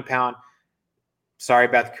ground and pound. Sorry,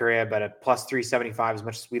 Beth Correa, but a plus 375, as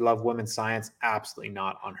much as we love women's science, absolutely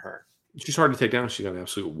not on her. She's hard to take down. She's got an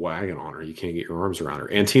absolute wagon on her. You can't get your arms around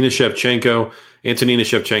her. Antonina Shevchenko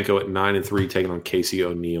at 9-3, taking on Casey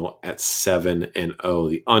O'Neill at 7-0.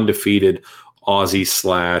 The undefeated Aussie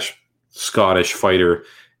 / Scottish fighter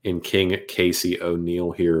in King Casey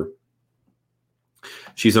O'Neill here.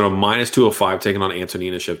 She's on a minus 205, taking on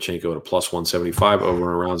Antonina Shevchenko at a plus 175.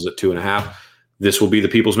 Over and rounds at 2.5. This will be the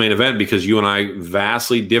people's main event because you and I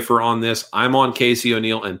vastly differ on this. I'm on Casey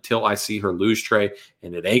O'Neill until I see her lose, Trey,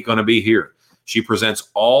 and it ain't going to be here. She presents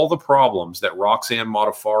all the problems that Roxanne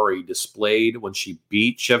Modafferi displayed when she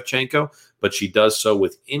beat Shevchenko, but she does so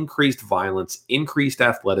with increased violence, increased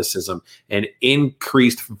athleticism, and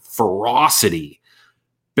increased ferocity.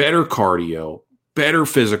 Better cardio, better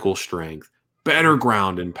physical strength, better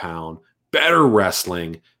ground and pound, better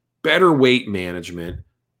wrestling, better weight management.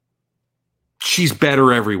 She's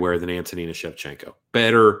better everywhere than Antonina Shevchenko.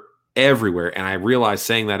 Better everywhere. And I realize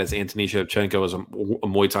saying that as Antonina Shevchenko is a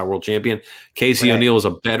Muay Thai world champion, Casey O'Neill is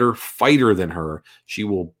a better fighter than her. She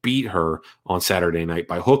will beat her on Saturday night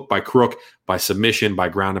by hook, by crook, by submission, by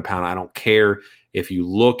ground and pound. I don't care. If you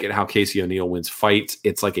look at how Casey O'Neill wins fights,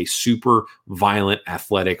 it's like a super violent,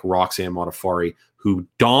 athletic Roxanne Modafferi who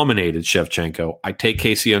dominated Shevchenko. I take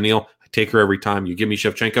Casey O'Neill. I take her every time. You give me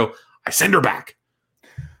Shevchenko, I send her back.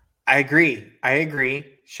 I agree.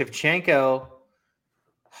 Shevchenko,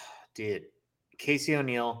 dude, Casey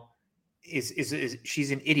O'Neill is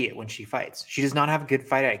she's an idiot when she fights. She does not have good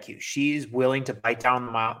fight IQ. She is willing to bite down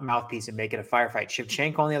the mouthpiece and make it a firefight.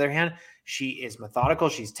 Shevchenko, on the other hand, she is methodical.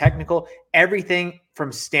 She's technical. Everything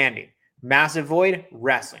from standing. Massive void,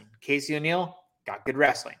 wrestling. Casey O'Neill got good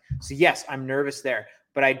wrestling. So yes, I'm nervous there.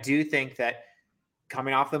 But I do think that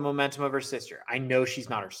coming off the momentum of her sister, I know she's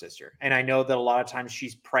not her sister. And I know that a lot of times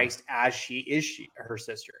she's priced as her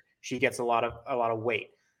sister. She gets a lot of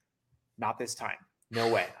weight. Not this time. No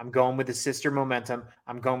way. I'm going with the sister momentum.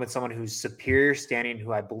 I'm going with someone who's superior standing,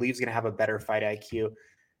 who I believe is going to have a better fight IQ.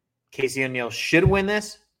 Casey O'Neill should win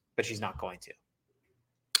this, but she's not going to.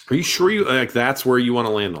 Are you sure that's where you want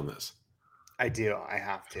to land on this? I do. I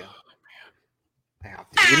have to. I have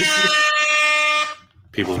to.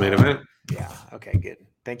 People's main event. Yeah. Okay, good.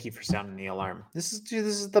 Thank you for sounding the alarm. This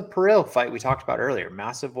is the Pereira fight we talked about earlier.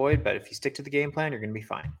 Massive void, but if you stick to the game plan, you're going to be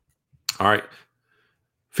fine. All right.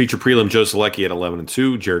 Feature prelim: Joe Solecki at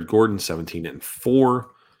 11-2, Jared Gordon 17-4.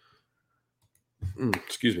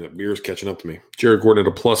 Excuse me, that beer is catching up to me. Jared Gordon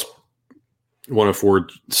at a plus 104,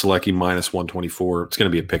 Solecki minus 124. It's going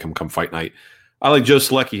to be a pick 'em come fight night. I like Joe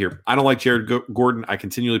Solecki here. I don't like Jared Gordon. I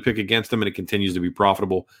continually pick against him, and it continues to be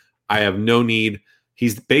profitable. I have no need.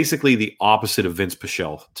 He's basically the opposite of Vince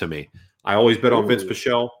Pichel to me. I always bet on Vince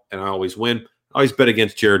Pichel, and I always win. I always bet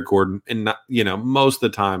against Jared Gordon, and most of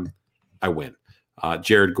the time I win.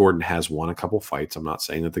 Jared Gordon has won a couple fights. I'm not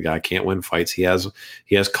saying that the guy can't win fights. He has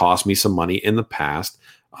cost me some money in the past.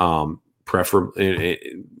 Most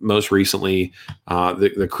recently,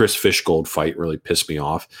 the Chris Fishgold fight really pissed me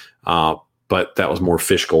off. But that was more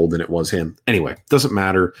Fishgold than it was him. Anyway, doesn't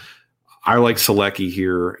matter. I like Solecki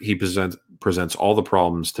here. He presents all the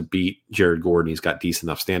problems to beat Jared Gordon. He's got decent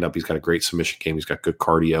enough stand-up. He's got a great submission game. He's got good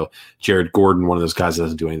cardio. Jared Gordon, one of those guys that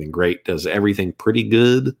doesn't do anything great, does everything pretty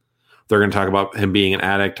good. They're going to talk about him being an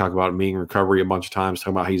addict, talk about him being in recovery a bunch of times,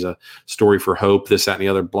 talk about he's a story for hope, this, that, and the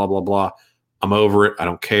other, blah, blah, blah. I'm over it. I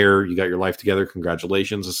don't care. You got your life together.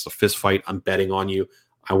 Congratulations. This is a fist fight. I'm betting on you.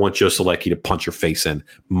 I want Joe Solecki to punch your face in.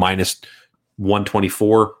 Minus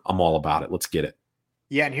 124. I'm all about it. Let's get it.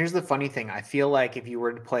 Yeah, and here's the funny thing. I feel like if you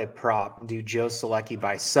were to play a prop and do Joe Solecki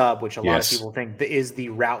by sub, which a lot of people think is the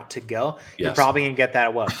route to go, you're probably going to get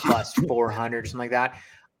that at plus 400 or something like that.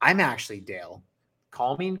 I'm actually, Dale,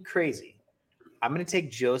 call me crazy. I'm going to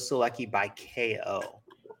take Joe Solecki by KO.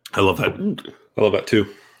 I love that. I love that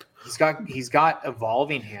too. He's got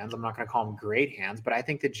evolving hands. I'm not going to call him great hands, but I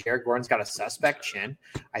think that Jared Gordon's got a suspect chin.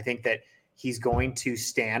 I think that he's going to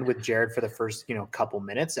stand with Jared for the first, couple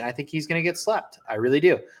minutes, and I think he's going to get slept. I really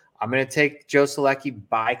do. I'm going to take Joe Solecki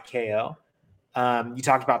by KO. You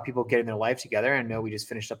talked about people getting their life together. I know we just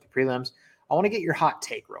finished up the prelims. I want to get your hot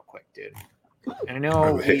take real quick, dude. And I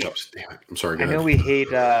know hiccups. Damn it. I'm sorry. I know we hate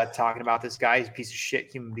talking about this guy. He's a piece of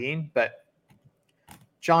shit human being, but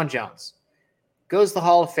John Jones goes to the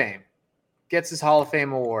Hall of Fame, gets his Hall of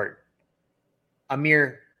Fame award. A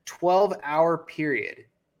mere 12-hour period,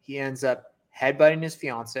 he ends up headbutting his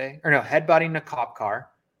fiance, headbutting a cop car,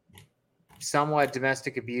 somewhat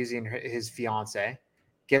domestic abusing his fiance,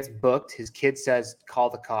 gets booked. His kid says, call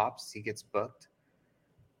the cops. He gets booked.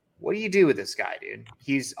 What do you do with this guy, dude?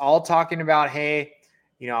 He's all talking about, hey,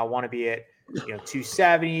 I want to be at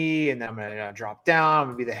 270, and then I'm gonna drop down. I'm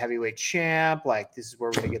gonna be the heavyweight champ. Like, this is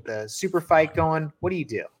where we're gonna get the super fight going. What do you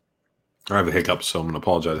do? I have a hiccup, so I'm gonna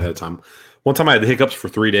apologize ahead of time. One time I had the hiccups for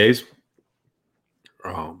 3 days.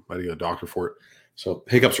 I had to go to the doctor for it. So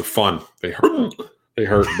hiccups are fun. They hurt. They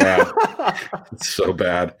hurt bad. It's so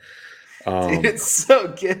bad. Dude, it's so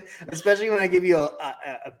good, especially when I give you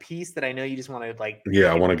a piece that I know you just want to like.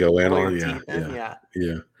 Yeah, I want to go in on.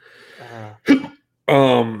 Yeah.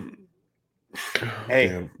 Hey,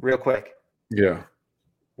 man. Real quick. Yeah.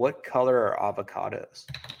 What color are avocados?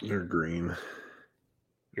 They're green.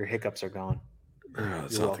 Your hiccups are gone.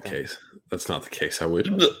 That's not the case. That's not the case. I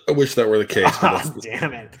wish that were the case. Oh,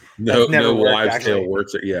 damn it. No wives' tale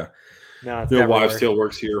works. Yeah. No wives' tale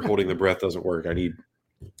works here. Holding the breath doesn't work. I need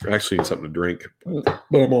something to drink, but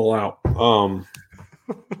I'm all out.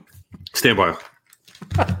 Stand by.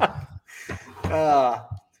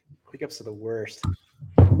 Hiccups are the worst.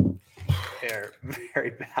 They're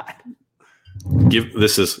very bad.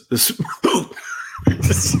 This.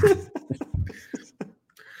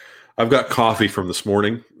 I've got coffee from this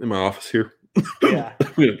morning in my office here. Yeah.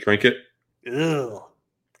 I'm gonna drink it. Ugh,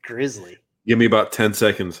 grizzly. Give me about 10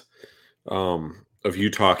 seconds of you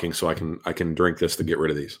talking so I can drink this to get rid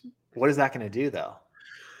of these. What is that going to do, though?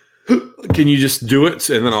 Can you just do it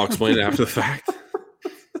and then I'll explain it after the fact?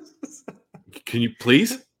 Can you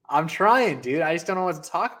please? I'm trying, dude. I just don't know what to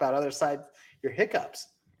talk about other side your hiccups.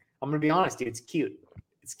 I'm going to be honest, dude. It's cute.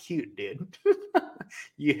 It's cute, dude.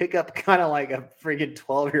 You hiccup kind of like a freaking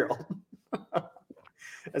 12-year-old.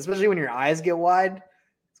 Especially when your eyes get wide.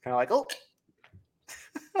 It's kind of like, oh.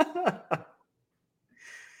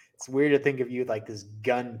 It's weird to think of you like this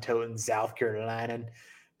gun-toting South Carolinian,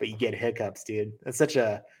 but you get hiccups, dude. That's such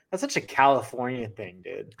a California thing,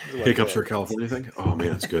 dude. Hiccups are a California thing? Oh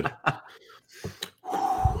man, that's good.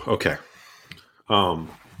 Okay.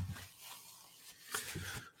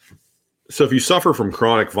 So if you suffer from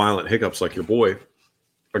chronic violent hiccups like your boy,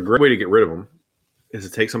 a great way to get rid of them is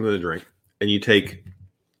to take something to drink, and you take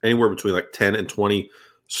anywhere between like 10 and 20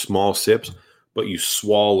 small sips, but you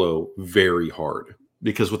swallow very hard.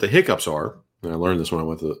 Because what the hiccups are, and I learned this when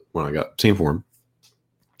I got seen for him,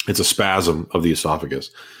 it's a spasm of the esophagus.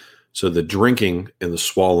 So the drinking and the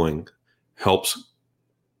swallowing helps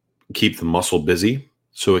keep the muscle busy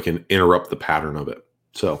so it can interrupt the pattern of it.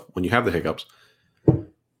 So when you have the hiccups,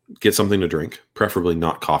 get something to drink, preferably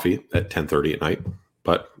not coffee at 10:30 at night,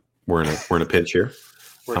 but we're in a pinch here.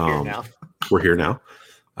 We're here now.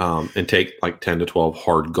 And take like 10 to 12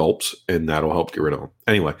 hard gulps, and that'll help get rid of them.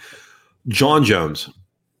 Anyway, John Jones,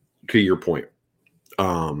 to your point,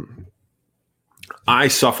 I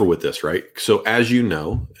suffer with this, right? So as you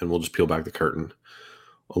know, and we'll just peel back the curtain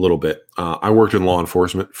a little bit, I worked in law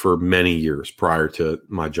enforcement for many years prior to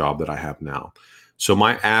my job that I have now. So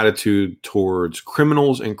my attitude towards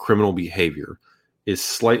criminals and criminal behavior is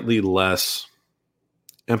slightly less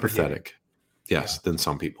empathetic, than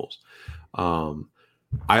some people's.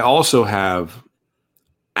 I also have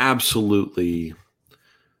absolutely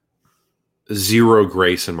zero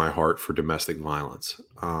grace in my heart for domestic violence.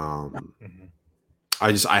 I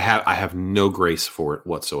have no grace for it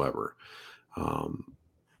whatsoever.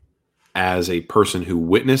 As a person who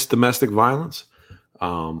witnessed domestic violence,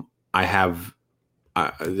 I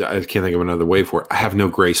can't think of another way for it. I have no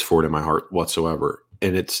grace for it in my heart whatsoever.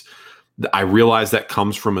 And I realize that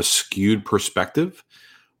comes from a skewed perspective,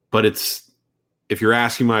 but if you're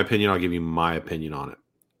asking my opinion, I'll give you my opinion on it.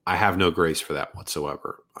 I have no grace for that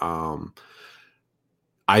whatsoever.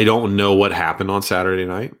 I don't know what happened on Saturday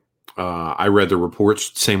night. I read the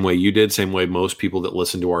reports same way you did, same way most people that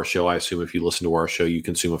listen to our show. I assume if you listen to our show, you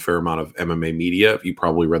consume a fair amount of MMA media. You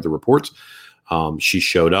probably read the reports. She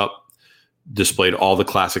showed up, displayed all the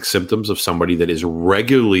classic symptoms of somebody that is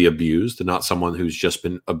regularly abused and not someone who's just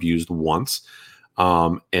been abused once,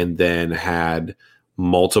 and then had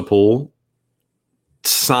multiple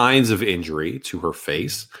signs of injury to her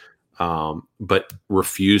face, but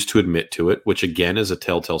refused to admit to it, which again is a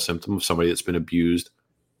telltale symptom of somebody that's been abused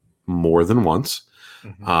more than once.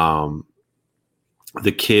 Mm-hmm.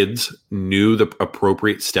 The kids knew the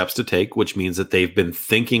appropriate steps to take, which means that they've been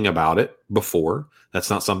thinking about it before. That's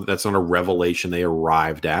not a revelation they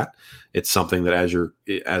arrived at. It's something that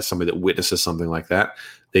as somebody that witnesses something like that,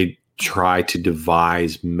 they try to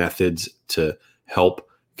devise methods to help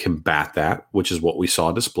combat that, which is what we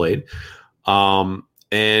saw displayed.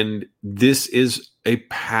 And this is a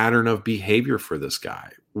pattern of behavior for this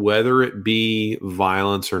guy, whether it be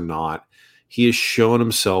violence or not. he has shown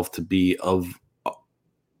himself to be of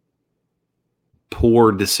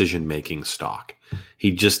poor decision-making stock.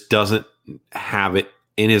 He just doesn't have it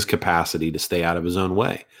in his capacity to stay out of his own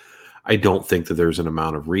way. I don't think that there's an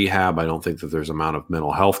amount of rehab. I don't think that there's an amount of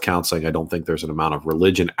mental health counseling. I don't think there's an amount of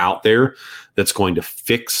religion out there that's going to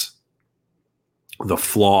fix the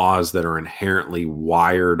flaws that are inherently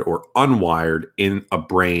wired or unwired in a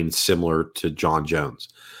brain similar to Jon Jones.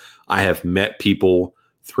 I have met people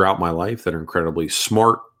throughout my life that are incredibly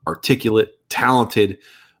smart, articulate, talented,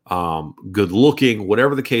 good looking,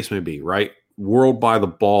 whatever the case may be, right? World by the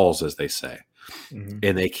balls, as they say,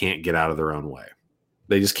 and they can't get out of their own way.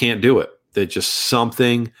 They just can't do it. They just,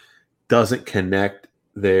 something doesn't connect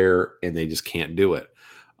there and they just can't do it.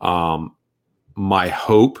 My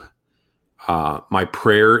hope, my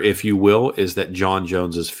prayer, if you will, is that Jon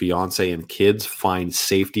Jones's fiance and kids find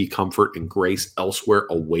safety, comfort, and grace elsewhere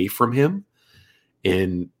away from him,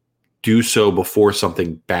 and do so before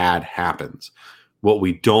something bad happens. What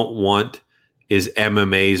we don't want is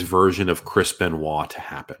MMA's version of Chris Benoit to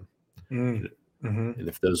happen. And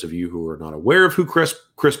if those of you who are not aware of who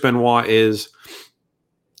Chris Benoit is,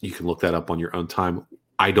 you can look that up on your own time.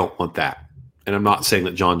 I don't want that. And I'm not saying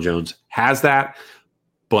that Jon Jones has that,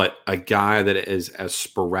 but a guy that is as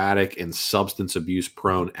sporadic and substance abuse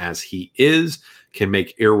prone as he is can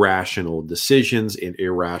make irrational decisions in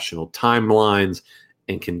irrational timelines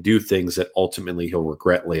and can do things that ultimately he'll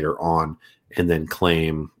regret later on and then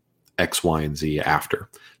claim X, Y, and Z after.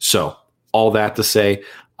 So all that to say,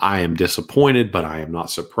 I am disappointed, but I am not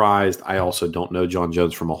surprised. I also don't know Jon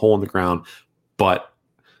Jones from a hole in the ground, but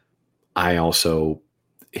I also,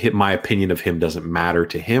 my opinion of him doesn't matter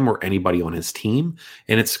to him or anybody on his team.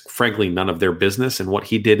 And it's frankly none of their business. And what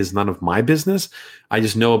he did is none of my business. I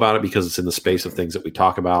just know about it because it's in the space of things that we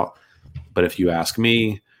talk about. But if you ask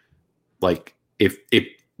me, like, if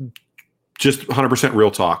just 100% real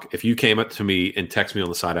talk, if you came up to me and texted me on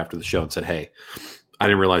the side after the show and said, hey, I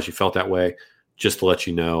didn't realize you felt that way. Just to let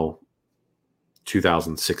you know,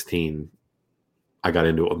 2016, I got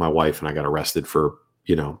into it with my wife and I got arrested for,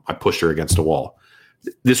 I pushed her against a wall.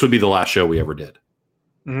 This would be the last show we ever did.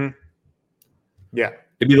 Yeah.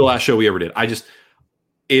 It'd be the last show we ever did. I just,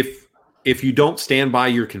 if you don't stand by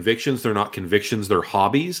your convictions, they're not convictions, they're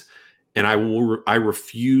hobbies. And I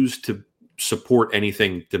refuse to support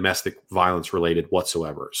anything domestic violence related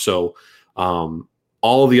whatsoever. So all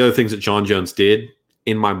of the other things that Jon Jones did,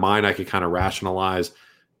 in my mind, I could kind of rationalize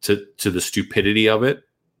to the stupidity of it.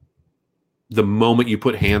 The moment you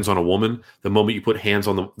put hands on a woman, the moment you put hands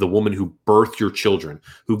on the woman who birthed your children,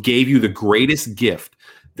 who gave you the greatest gift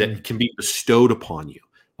that can be bestowed upon you,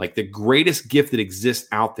 like the greatest gift that exists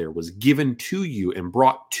out there was given to you and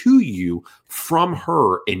brought to you from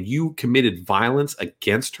her, and you committed violence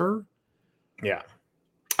against her. Yeah.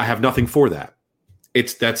 I have nothing for that.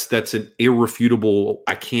 That's an irrefutable,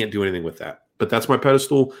 I can't do anything with that. But that's my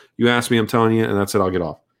pedestal. You asked me, I'm telling you, and that's it. I'll get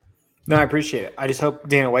off. No, I appreciate it. I just hope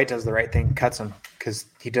Dana White does the right thing, cuts him, because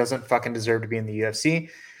he doesn't fucking deserve to be in the UFC.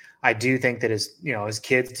 I do think that his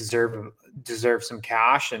kids deserve some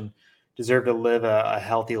cash and deserve to live a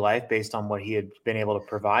healthy life based on what he had been able to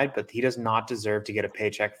provide. But he does not deserve to get a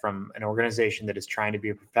paycheck from an organization that is trying to be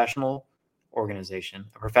a professional organization,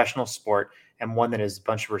 a professional sport, and one that has a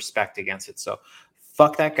bunch of respect against it. So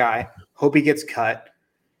fuck that guy. Hope he gets cut.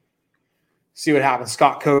 See what happens.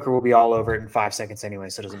 Scott Coker will be all over it in 5 seconds anyway,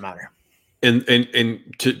 so it doesn't matter. And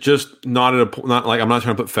to just not like, I'm not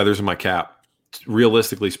trying to put feathers in my cap.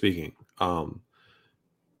 Realistically speaking,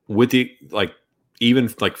 with the even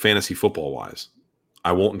fantasy football wise,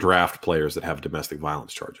 I won't draft players that have domestic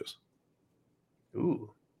violence charges.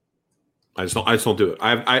 Ooh, I just don't do it.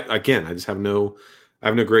 I just have no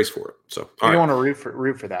grace for it. So you don't want to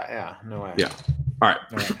root for that. Yeah, no way. Yeah. All right.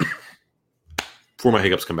 No way. Before my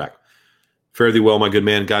hiccups come back. Fare thee well, my good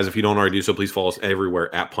man. Guys, if you don't already do so, please follow us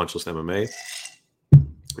everywhere at Punchless MMA.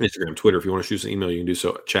 Instagram, Twitter. If you want to shoot us an email, you can do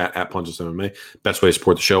so at chat at Punchless MMA. Best way to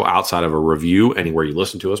support the show outside of a review, anywhere you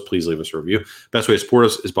listen to us, please leave us a review. Best way to support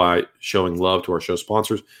us is by showing love to our show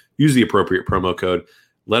sponsors. Use the appropriate promo code.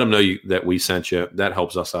 Let them know that we sent you. That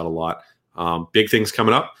helps us out a lot. Big things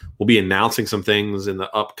coming up. We'll be announcing some things in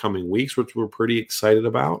the upcoming weeks, which we're pretty excited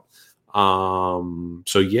about.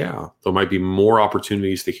 So yeah, there might be more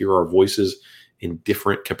opportunities to hear our voices in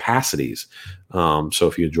different capacities. So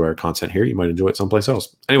if you enjoy our content here, you might enjoy it someplace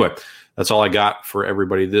else. Anyway, that's all I got for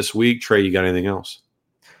everybody this week. Trey, you got anything else?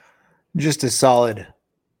 Just a solid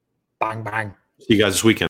bang, bang. See you guys this weekend.